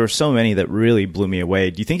book, because there were so many that really blew me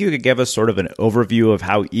away. Do you think you could give us sort of an overview of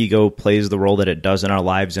how ego plays the role that it does in our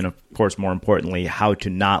lives, and of course, more importantly, how to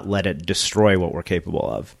not let it destroy what we're capable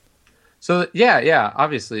of? So yeah,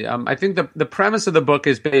 obviously. I think the premise of the book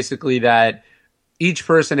is basically that each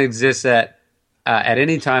person exists at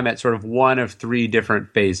any time at sort of one of three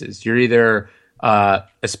different phases. You're either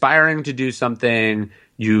aspiring to do something,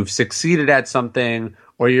 you've succeeded at something,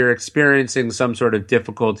 or you're experiencing some sort of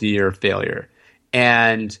difficulty or failure.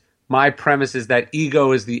 And my premise is that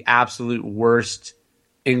ego is the absolute worst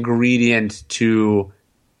ingredient to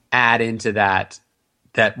add into that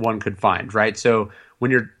one could find, right? So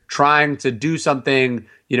when you're trying to do something,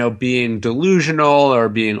 being delusional or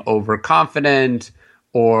being overconfident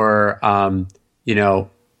or,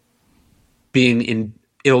 being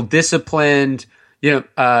ill-disciplined,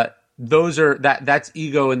 that's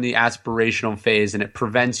ego in the aspirational phase, and it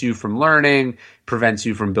prevents you from learning, prevents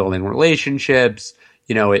you from building relationships.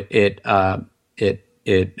 It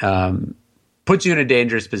puts you in a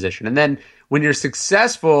dangerous position. And then when you're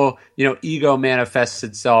successful, ego manifests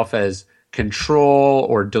itself as control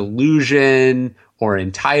or delusion or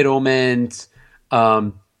entitlement.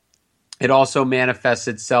 It also manifests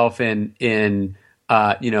itself in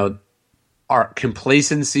our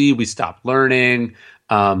complacency. We stop learning.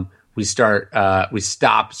 We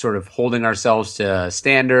stop sort of holding ourselves to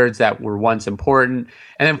standards that were once important.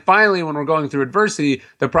 And then finally, when we're going through adversity,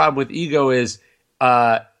 the problem with ego is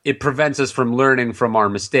it prevents us from learning from our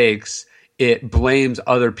mistakes. It blames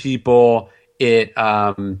other people. It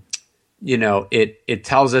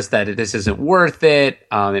tells us that this isn't worth it.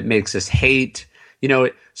 It makes us hate,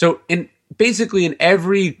 so basically in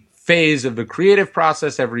every phase of the creative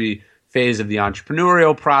process, every phase of the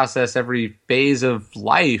entrepreneurial process, every phase of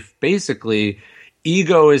life, basically,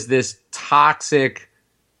 ego is this toxic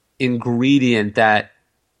ingredient that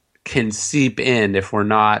can seep in if we're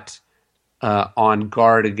not on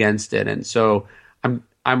guard against it. And so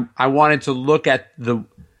I wanted to look at the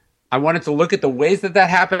ways that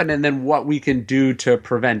happened, and then what we can do to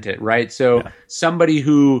prevent it, right? So somebody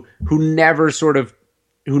who never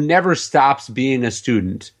stops being a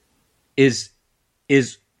student is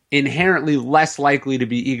inherently less likely to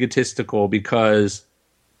be egotistical, because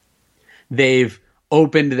they've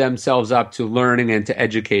opened themselves up to learning and to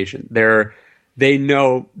education. They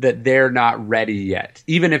know that they're not ready yet.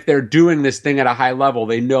 Even if they're doing this thing at a high level,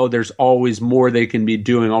 they know there's always more they can be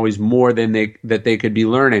doing, always more than that they could be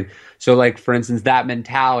learning. So, like, for instance, that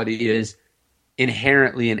mentality is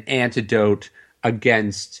inherently an antidote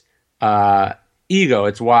against ego.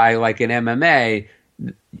 It's why, like in MMA,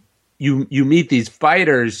 you meet these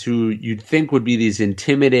fighters who you'd think would be these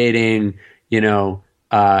intimidating,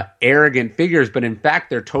 arrogant figures, but in fact,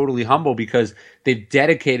 they're totally humble because they've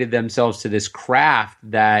dedicated themselves to this craft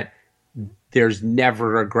that there's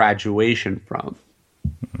never a graduation from.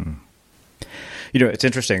 Mm-hmm. It's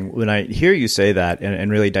interesting when I hear you say that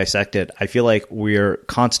and really dissect it. I feel like we're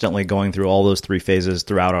constantly going through all those three phases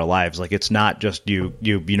throughout our lives. Like, it's not just you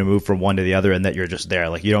move from one to the other and that you're just there.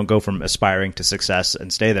 Like, you don't go from aspiring to success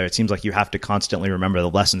and stay there. It seems like you have to constantly remember the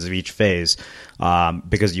lessons of each phase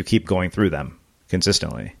because you keep going through them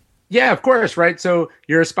consistently. Yeah, of course, right? So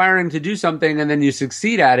you're aspiring to do something and then you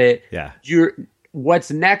succeed at it. Yeah.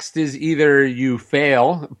 What's next is either you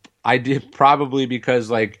fail. I did probably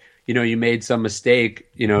because you made some mistake,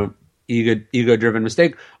 ego-driven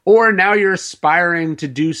mistake, or now you're aspiring to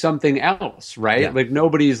do something else, right? Yeah. Like,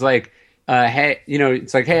 nobody's like, hey,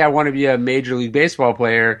 it's like, hey, I want to be a Major League Baseball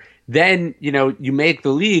player. Then, you make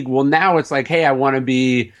the league. Well, now it's like, hey, I want to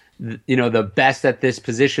be, the best at this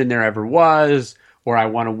position there ever was, or I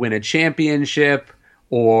want to win a championship,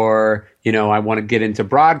 or, I want to get into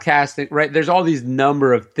broadcasting, right? There's all these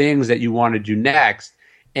number of things that you want to do next.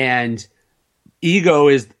 And ego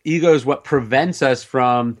is what prevents us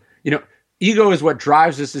from, ego is what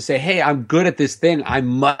drives us to say, hey, I'm good at this thing. I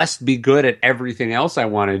must be good at everything else I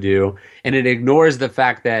want to do. And it ignores the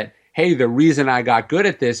fact that, hey, the reason I got good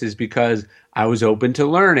at this is because I was open to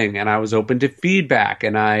learning and I was open to feedback.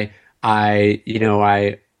 And I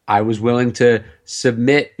was willing to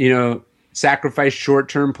submit, sacrifice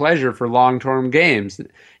short-term pleasure for long-term gains.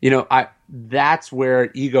 That's where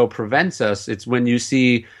ego prevents us. It's when you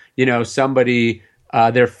see, somebody,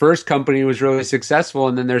 their first company was really successful,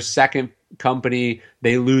 and then their second company,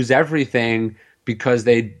 they lose everything because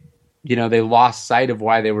they lost sight of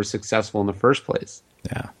why they were successful in the first place.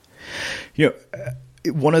 Yeah.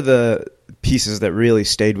 One of the pieces that really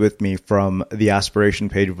stayed with me from the aspiration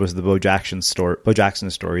page was the Bo Jackson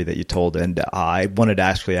story that you told. And I wanted to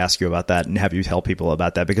actually ask you about that and have you tell people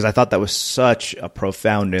about that, because I thought that was such a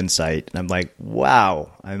profound insight. And I'm like,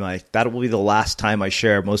 wow. That will be the last time I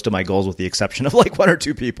share most of my goals, with the exception of like one or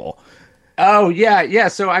two people. Oh, yeah. Yeah.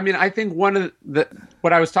 So, I think one of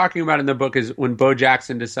what I was talking about in the book is when Bo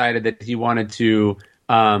Jackson decided that he wanted to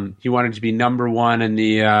be number one in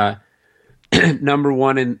the, number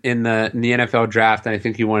one in the NFL draft, and I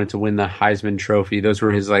think he wanted to win the Heisman Trophy. Those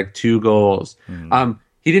were his two goals. Mm-hmm.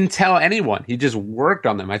 He didn't tell anyone. He just worked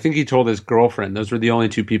on them. I think he told his girlfriend. Those were the only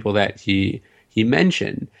two people that he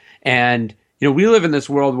mentioned. And we live in this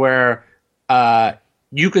world where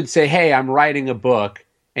you could say, "Hey, I'm writing a book,"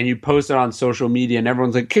 and you post it on social media, and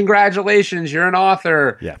everyone's like, "Congratulations, you're an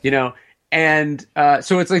author." Yeah. And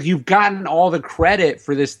so it's like you've gotten all the credit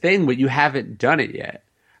for this thing, but you haven't done it yet.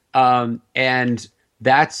 And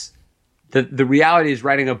that's the reality is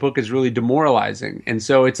writing a book is really demoralizing. And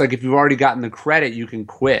so it's like, if you've already gotten the credit, you can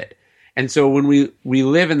quit. And so when we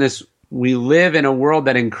live in a world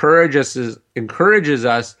that encourages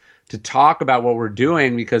us to talk about what we're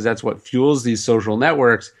doing, because that's what fuels these social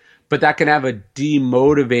networks, but that can have a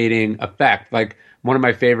demotivating effect. Like, one of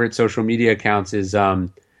my favorite social media accounts is,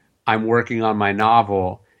 I'm working on my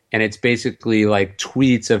novel, and it's basically like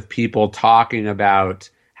tweets of people talking about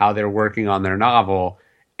how they're working on their novel.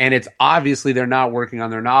 And it's obviously they're not working on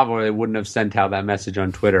their novel, or they wouldn't have sent out that message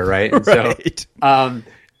on Twitter, right? And right. So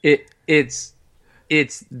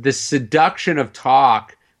it's the seduction of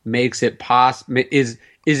talk makes it is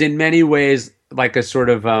in many ways like a sort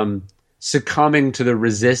of succumbing to the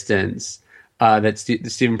resistance that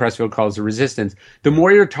Stephen Pressfield calls the resistance. The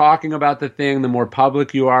more you're talking about the thing, the more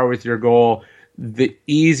public you are with your goal, the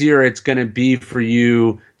easier it's going to be for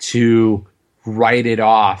you to write it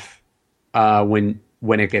off when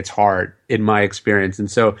it gets hard, in my experience. And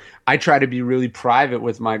so I try to be really private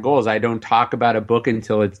with my goals. I don't talk about a book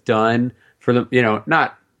until it's done for the,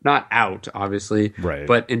 not out, obviously, right,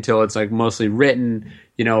 but until it's like mostly written.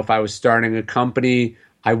 If I was starting a company,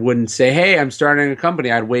 I wouldn't say, hey, I'm starting a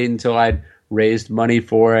company. I'd wait until I'd raised money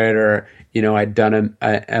for it, or, I'd done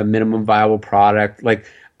a minimum viable product. Like,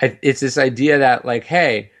 it's this idea that, like,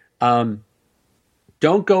 hey,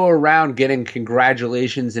 don't go around getting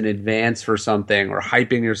congratulations in advance for something or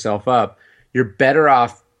hyping yourself up. You're better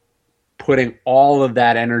off putting all of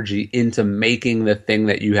that energy into making the thing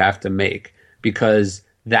that you have to make, because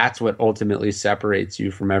that's what ultimately separates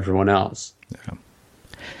you from everyone else. Yeah.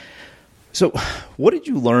 So what did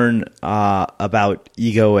you learn about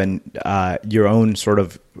ego and your own sort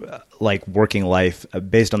of like working life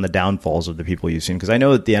based on the downfalls of the people you've seen? Because I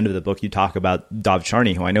know at the end of the book you talk about Dov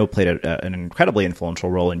Charney, who I know played an incredibly influential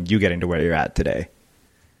role in you getting to where you're at today.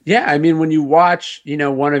 Yeah, I mean, when you watch,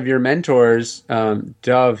 one of your mentors,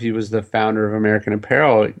 Dov, he was the founder of American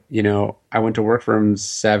Apparel. I went to work for him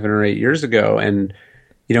 7 or 8 years ago, and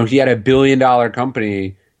he had $1 billion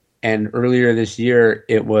company, and earlier this year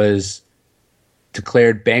it was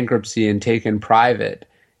declared bankruptcy and taken private,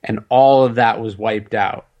 and all of that was wiped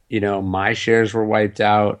out. My shares were wiped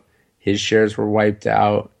out, his shares were wiped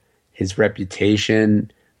out, his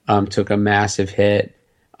reputation took a massive hit,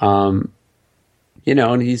 and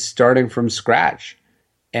he's starting from scratch.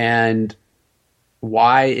 And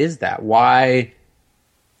why is that? Why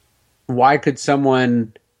could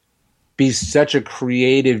someone be such a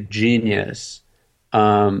creative genius,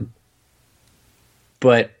 but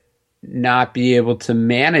not be able to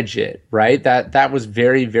manage it, right? That was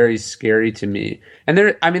very, very scary to me. And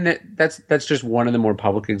that's just one of the more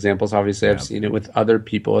public examples. Obviously, I've seen it with other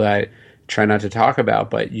people that I try not to talk about.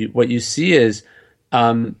 But what you see is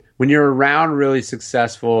when you're around really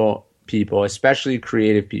successful people, especially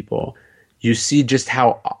creative people, you see just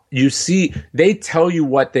they tell you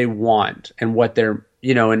what they want and what they're,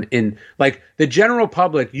 in like the general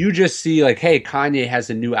public, you just see like, hey, Kanye has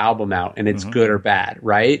a new album out and it's good or bad,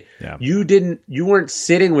 right? Yeah. You weren't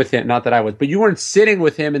sitting with him, not that I was, but you weren't sitting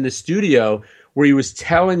with him in the studio where he was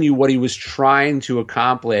telling you what he was trying to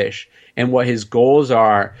accomplish and what his goals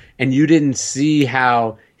are. And you didn't see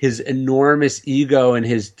how his enormous ego and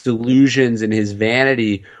his delusions and his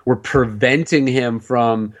vanity were preventing him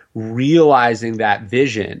from realizing that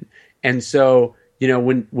vision. And so,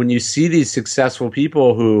 when you see these successful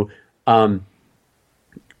people who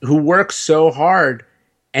work so hard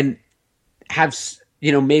and have,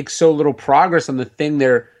 make so little progress on the thing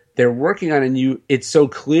they're working on, and it's so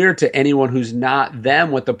clear to anyone who's not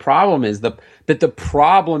them what the problem is, that the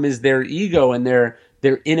problem is their ego and their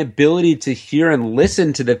inability to hear and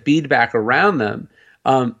listen to the feedback around them.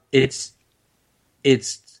 It's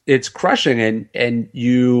crushing, and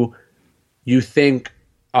you think,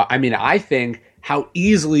 I think how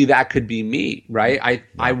easily that could be me, right?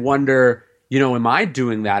 I wonder, am I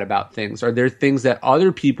doing that about things? Are there things that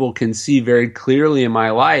other people can see very clearly in my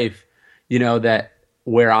life, that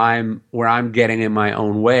where I'm getting in my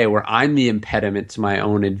own way, where I'm the impediment to my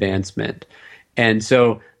own advancement? And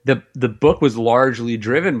so the book was largely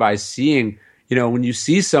driven by seeing, when you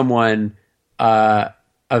see someone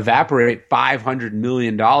evaporate $500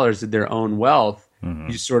 million of their own wealth,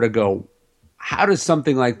 you sort of go, how does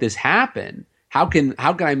something like this happen? How can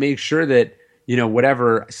I make sure that,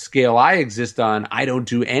 whatever scale I exist on, I don't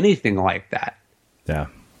do anything like that? Yeah.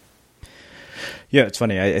 Yeah, it's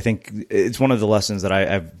funny. I think it's one of the lessons that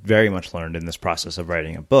I've very much learned in this process of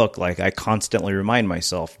writing a book. Like, I constantly remind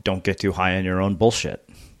myself, don't get too high on your own bullshit.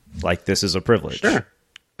 Like, this is a privilege. Sure.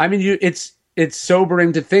 It's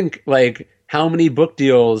sobering to think, like, how many book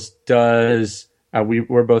deals does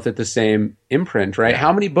we're both at the same imprint, right? Yeah.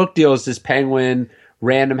 How many book deals does Penguin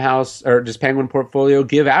Random House or does Penguin Portfolio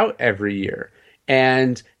give out every year?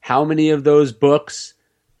 And how many of those books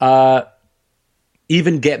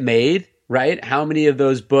even get made, right? How many of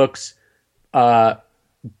those books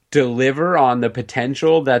deliver on the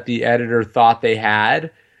potential that the editor thought they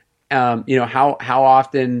had? How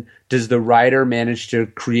often does the writer manage to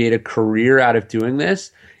create a career out of doing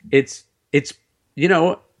this? It's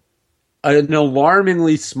an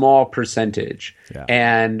alarmingly small percentage. Yeah.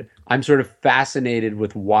 And I'm sort of fascinated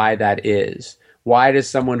with why that is. Why does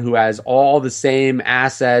someone who has all the same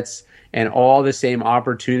assets and all the same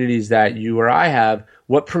opportunities that you or I have,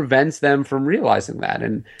 what prevents them from realizing that?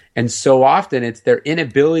 And so often it's their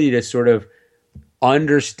inability to sort of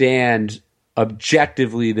understand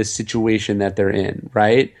objectively the situation that they're in,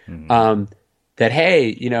 right? Mm-hmm. That,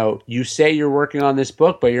 hey, you say you're working on this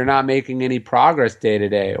book, but you're not making any progress day to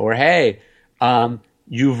day. Or, hey,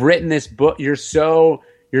 you've written this book. You're so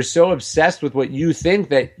obsessed with what you think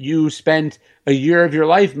that you spent a year of your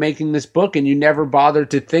life making this book and you never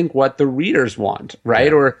bothered to think what the readers want,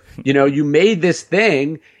 right? Yeah. Or, you made this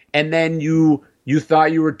thing and then you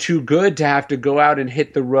thought you were too good to have to go out and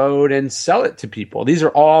hit the road and sell it to people. These are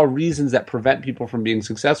all reasons that prevent people from being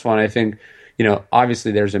successful. And I think,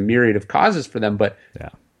 obviously there's a myriad of causes for them, but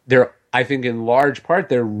I think in large part,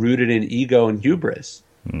 they're rooted in ego and hubris.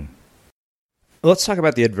 Let's talk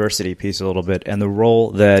about the adversity piece a little bit and the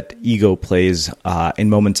role that ego plays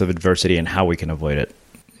in moments of adversity and how we can avoid it.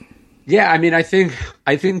 Yeah, I think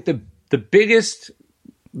the biggest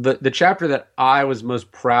the chapter that I was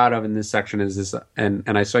most proud of in this section is this, and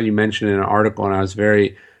I saw you mention it in an article, and I was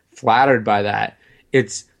very flattered by that.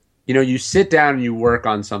 It's, you sit down and you work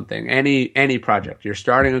on something, any project. You're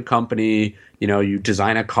starting a company, you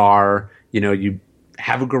design a car, you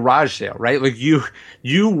have a garage sale, right? Like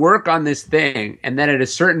you work on this thing, and then at a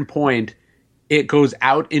certain point, it goes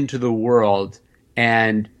out into the world,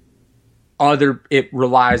 and it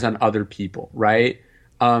relies on other people, right?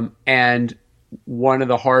 And one of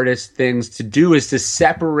the hardest things to do is to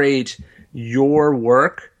separate your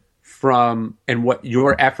work from, and what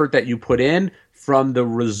your effort that you put in, from the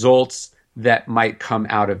results that might come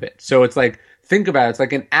out of it. So it's like, think about it. It's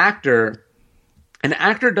like an actor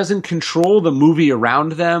doesn't control the movie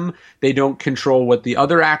around them. They don't control what the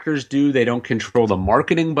other actors do. They don't control the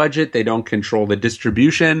marketing budget. They don't control the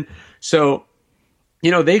distribution. So,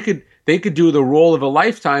 they could do the role of a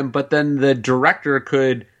lifetime, but then the director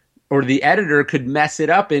could, or the editor could mess it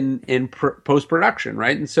up in post-production,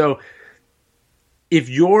 right? And so if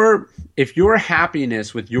your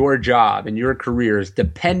happiness with your job and your career is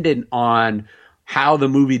dependent on how the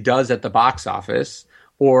movie does at the box office,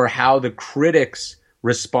 or how the critics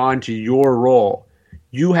respond to your role,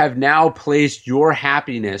 you have now placed your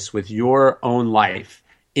happiness with your own life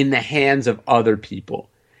in the hands of other people.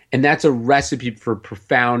 And that's a recipe for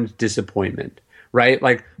profound disappointment, right?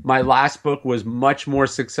 Like, my last book was much more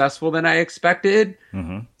successful than I expected,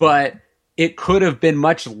 but it could have been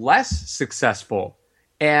much less successful.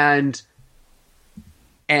 And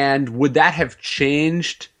would that have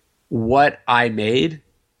changed what I made?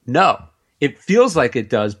 No. It feels like it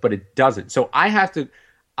does, but it doesn't. So I have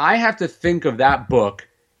to think of that book.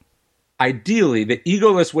 Ideally, the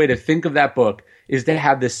egoless way to think of that book is to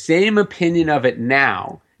have the same opinion of it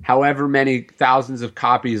now, however many thousands of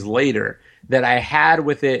copies later, that I had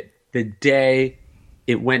with it the day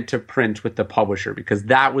it went to print with the publisher, because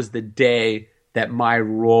that was the day that my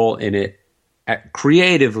role in it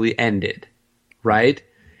creatively ended, right?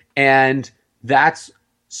 And that's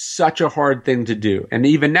such a hard thing to do. And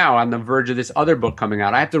even now, on the verge of this other book coming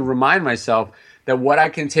out, I have to remind myself that what I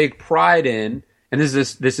can take pride in, and this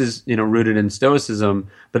is rooted in Stoicism,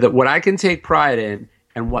 but that what I can take pride in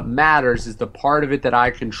and what matters is the part of it that I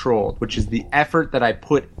controlled, which is the effort that I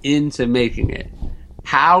put into making it.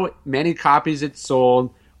 How many copies it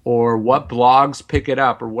sold, or what blogs pick it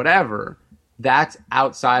up, or whatever, that's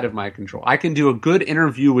outside of my control. I can do a good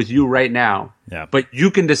interview with you right now, but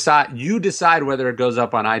you decide whether it goes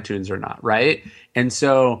up on iTunes or not, right? And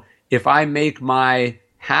so if I make my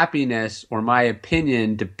happiness or my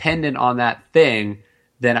opinion dependent on that thing,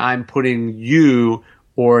 then I'm putting you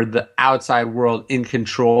or the outside world in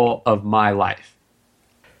control of my life.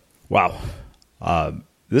 Wow.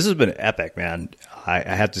 This has been epic, man. I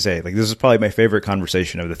have to say, like, this is probably my favorite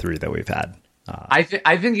conversation of the three that we've had. I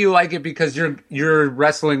think you like it because you're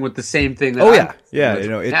wrestling with the same thing. That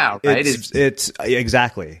right? It's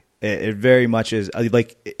exactly. It very much is,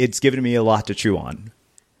 like, it's given me a lot to chew on.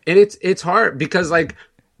 And it's hard because, like,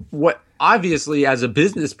 what obviously, as a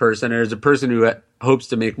business person or as a person who hopes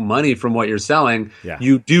to make money from what you're selling,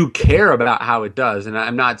 you do care about how it does. And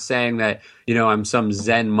I'm not saying that, I'm some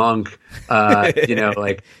Zen monk,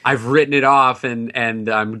 like I've written it off and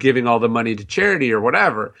I'm giving all the money to charity or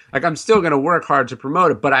whatever. Like, I'm still going to work hard to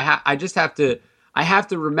promote it, but I have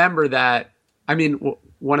to remember that. I mean,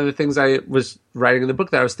 one of the things I was writing in the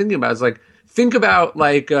book that I was thinking about is, like, think about,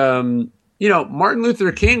 like, Martin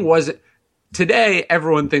Luther King was. Today,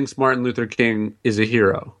 everyone thinks Martin Luther King is a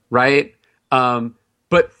hero, right? But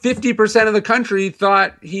 50% of the country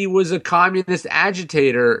thought he was a communist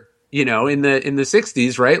agitator, in the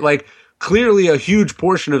 60s, right? Like, clearly a huge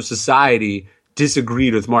portion of society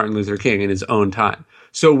disagreed with Martin Luther King in his own time.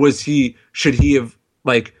 So should he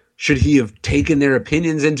have taken their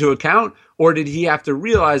opinions into account? Or did he have to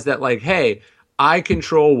realize that, like, hey, I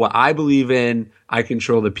control what I believe in. I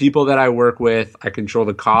control the people that I work with. I control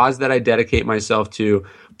the cause that I dedicate myself to.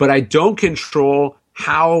 But I don't control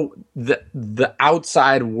how the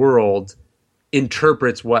outside world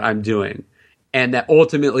interprets what I'm doing. And that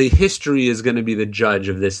ultimately history is going to be the judge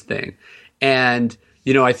of this thing. And,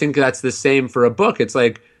 I think that's the same for a book. It's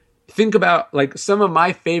like, think about, like, some of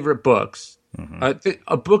my favorite books.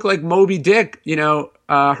 A book like Moby Dick,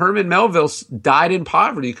 Herman Melville died in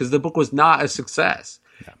poverty because the book was not a success.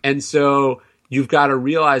 Yeah. And so you've got to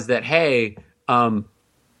realize that, hey,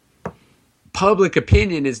 public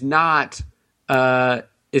opinion is not,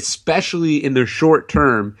 especially in the short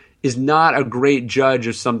term, is not a great judge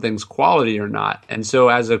of something's quality or not. And so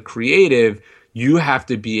as a creative, you have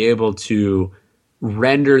to be able to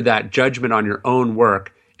render that judgment on your own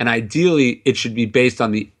work. And ideally, it should be based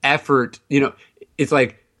on the effort. It's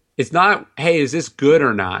like It's not, hey, is this good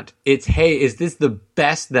or not? It's, hey, is this the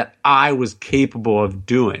best that I was capable of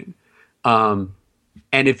doing?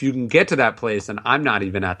 And if you can get to that place, and I'm not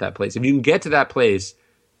even at that place, if you can get to that place,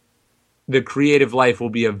 the creative life will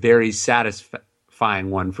be a very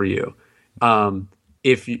satisfying one for you.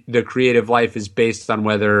 If the creative life is based on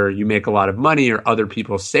whether you make a lot of money or other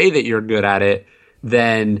people say that you're good at it,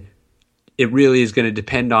 then it really is going to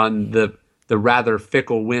depend on the rather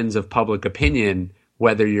fickle winds of public opinion,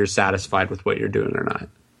 whether you're satisfied with what you're doing or not.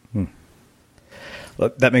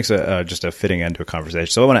 Well, that makes just a fitting end to a conversation.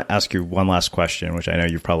 So I want to ask you one last question, which I know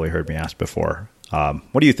you've probably heard me ask before.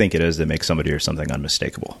 What do you think it is that makes somebody or something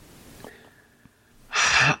unmistakable?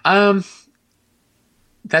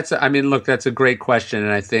 That's a great question.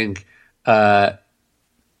 And I think the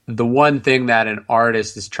one thing that an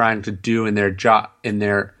artist is trying to do in their job, in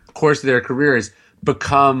their course of their career, is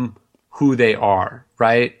become who they are,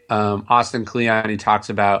 right? Austin Kleon, he talks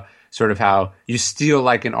about sort of how you steal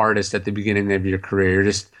like an artist at the beginning of your career. You're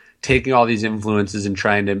just taking all these influences and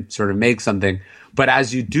trying to sort of make something. But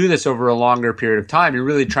as you do this over a longer period of time, you're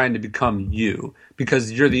really trying to become you, because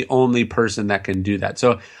you're the only person that can do that.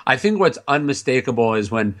 So I think what's unmistakable is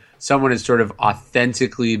when someone is sort of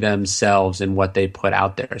authentically themselves in what they put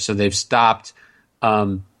out there. So they've stopped,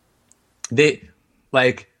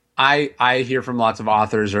 I hear from lots of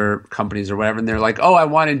authors or companies or whatever, and they're like, oh, I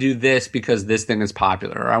want to do this because this thing is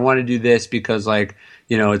popular, or I want to do this because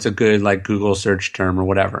it's a good Google search term or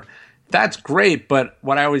whatever. That's great. But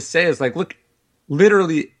what I always say is look,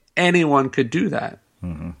 literally anyone could do that.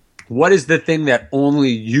 Mm-hmm. What is the thing that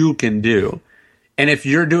only you can do? And if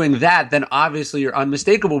you're doing that, then obviously you're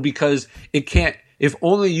unmistakable, because if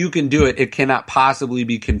only you can do it, it cannot possibly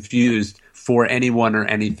be confused for anyone or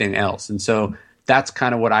anything else. And so that's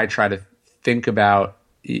kind of what I try to think about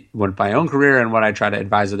with my own career, and what I try to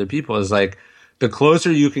advise other people is the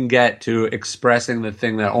closer you can get to expressing the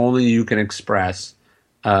thing that only you can express,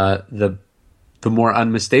 the more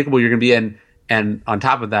unmistakable you're going to be. And on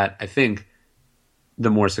top of that, I think the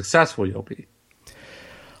more successful you'll be.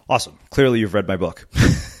 Awesome. Clearly you've read my book.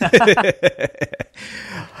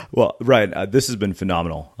 Well, Ryan, this has been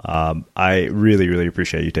phenomenal. I really, really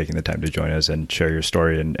appreciate you taking the time to join us and share your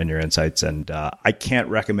story and your insights. And I can't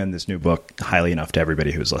recommend this new book highly enough to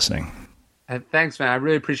everybody who's listening. Thanks, man. I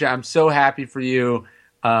really appreciate it. I'm so happy for you.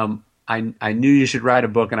 I knew you should write a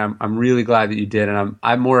book, and I'm really glad that you did. And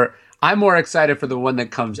I'm more excited for the one that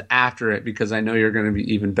comes after it, because I know you're going to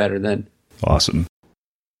be even better then. Awesome.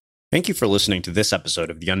 Thank you for listening to this episode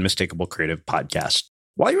of the Unmistakable Creative Podcast.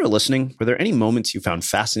 While you were listening, were there any moments you found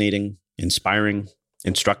fascinating, inspiring,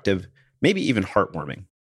 instructive, maybe even heartwarming?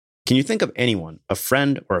 Can you think of anyone, a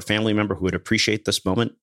friend or a family member who would appreciate this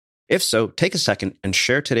moment? If so, take a second and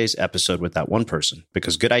share today's episode with that one person,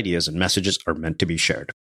 because good ideas and messages are meant to be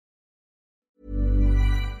shared.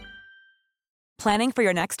 Planning for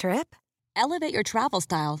your next trip? Elevate your travel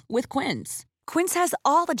style with Quince. Quince has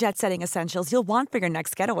all the jet-setting essentials you'll want for your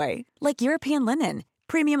next getaway, like European linen,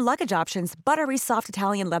 premium luggage options, buttery soft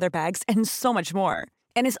Italian leather bags, and so much more.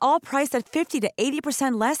 And is all priced at 50 to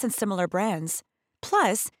 80% less than similar brands.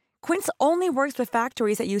 Plus, Quince only works with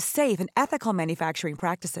factories that use safe and ethical manufacturing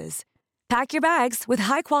practices. Pack your bags with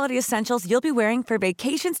high-quality essentials you'll be wearing for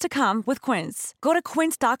vacations to come with Quince. Go to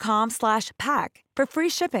quince.com/pack for free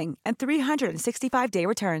shipping and 365-day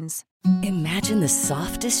returns. Imagine the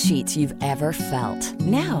softest sheets you've ever felt.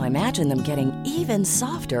 Now imagine them getting even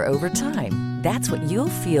softer over time. That's what you'll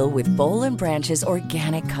feel with Boll & Branch's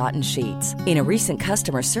organic cotton sheets. In a recent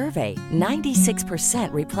customer survey,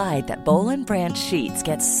 96% replied that Boll & Branch sheets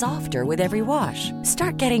get softer with every wash.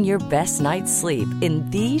 Start getting your best night's sleep in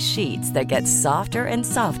these sheets that get softer and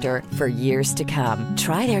softer for years to come.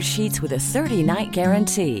 Try their sheets with a 30-night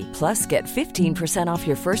guarantee. Plus, get 15% off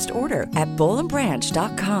your first order at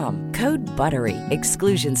bollandbranch.com. Code BUTTERY.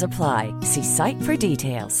 Exclusions apply. See site for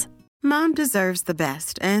details. Mom deserves the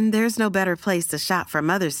best, and there's no better place to shop for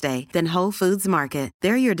Mother's Day than Whole Foods Market.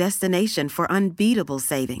 They're your destination for unbeatable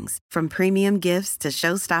savings, from premium gifts to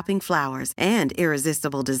show-stopping flowers and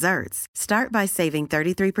irresistible desserts. Start by saving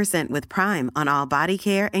 33% with Prime on all body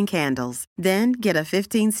care and candles. Then get a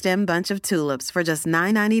 15-stem bunch of tulips for just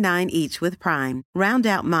 $9.99 each with Prime. Round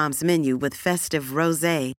out Mom's menu with festive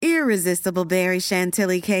rosé, irresistible berry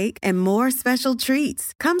chantilly cake, and more special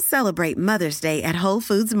treats. Come celebrate Mother's Day at Whole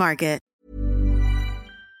Foods Market.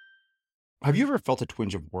 Have you ever felt a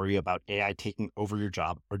twinge of worry about AI taking over your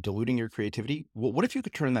job or diluting your creativity? Well, what if you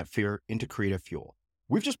could turn that fear into creative fuel?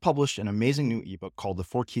 We've just published an amazing new ebook called The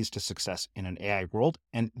 4 Keys to Success in an AI World,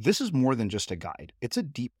 and this is more than just a guide. It's a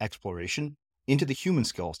deep exploration into the human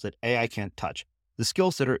skills that AI can't touch. the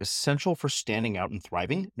skills that are essential for standing out and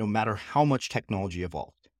thriving, no matter how much technology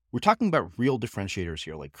evolved. We're talking about real differentiators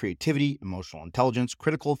here, like creativity, emotional intelligence,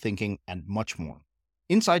 critical thinking, and much more.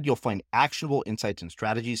 Inside, you'll find actionable insights and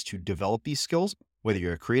strategies to develop these skills, whether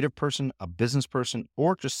you're a creative person, a business person,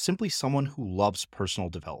 or just simply someone who loves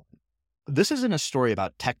personal development. This isn't a story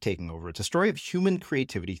about tech taking over. It's a story of human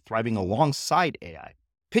creativity thriving alongside AI.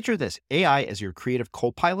 Picture this, AI as your creative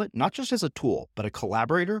co-pilot, not just as a tool, but a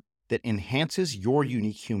collaborator that enhances your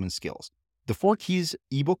unique human skills. The 4 Keys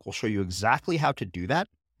ebook will show you exactly how to do that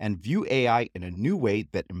and view AI in a new way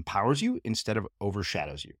that empowers you instead of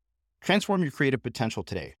overshadows you. Transform your creative potential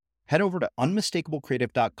today. Head over to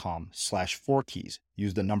unmistakablecreative.com/4keys.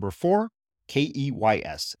 Use the number 4,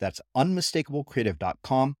 KEYS. That's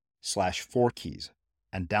unmistakablecreative.com/4keys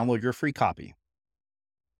and download your free copy.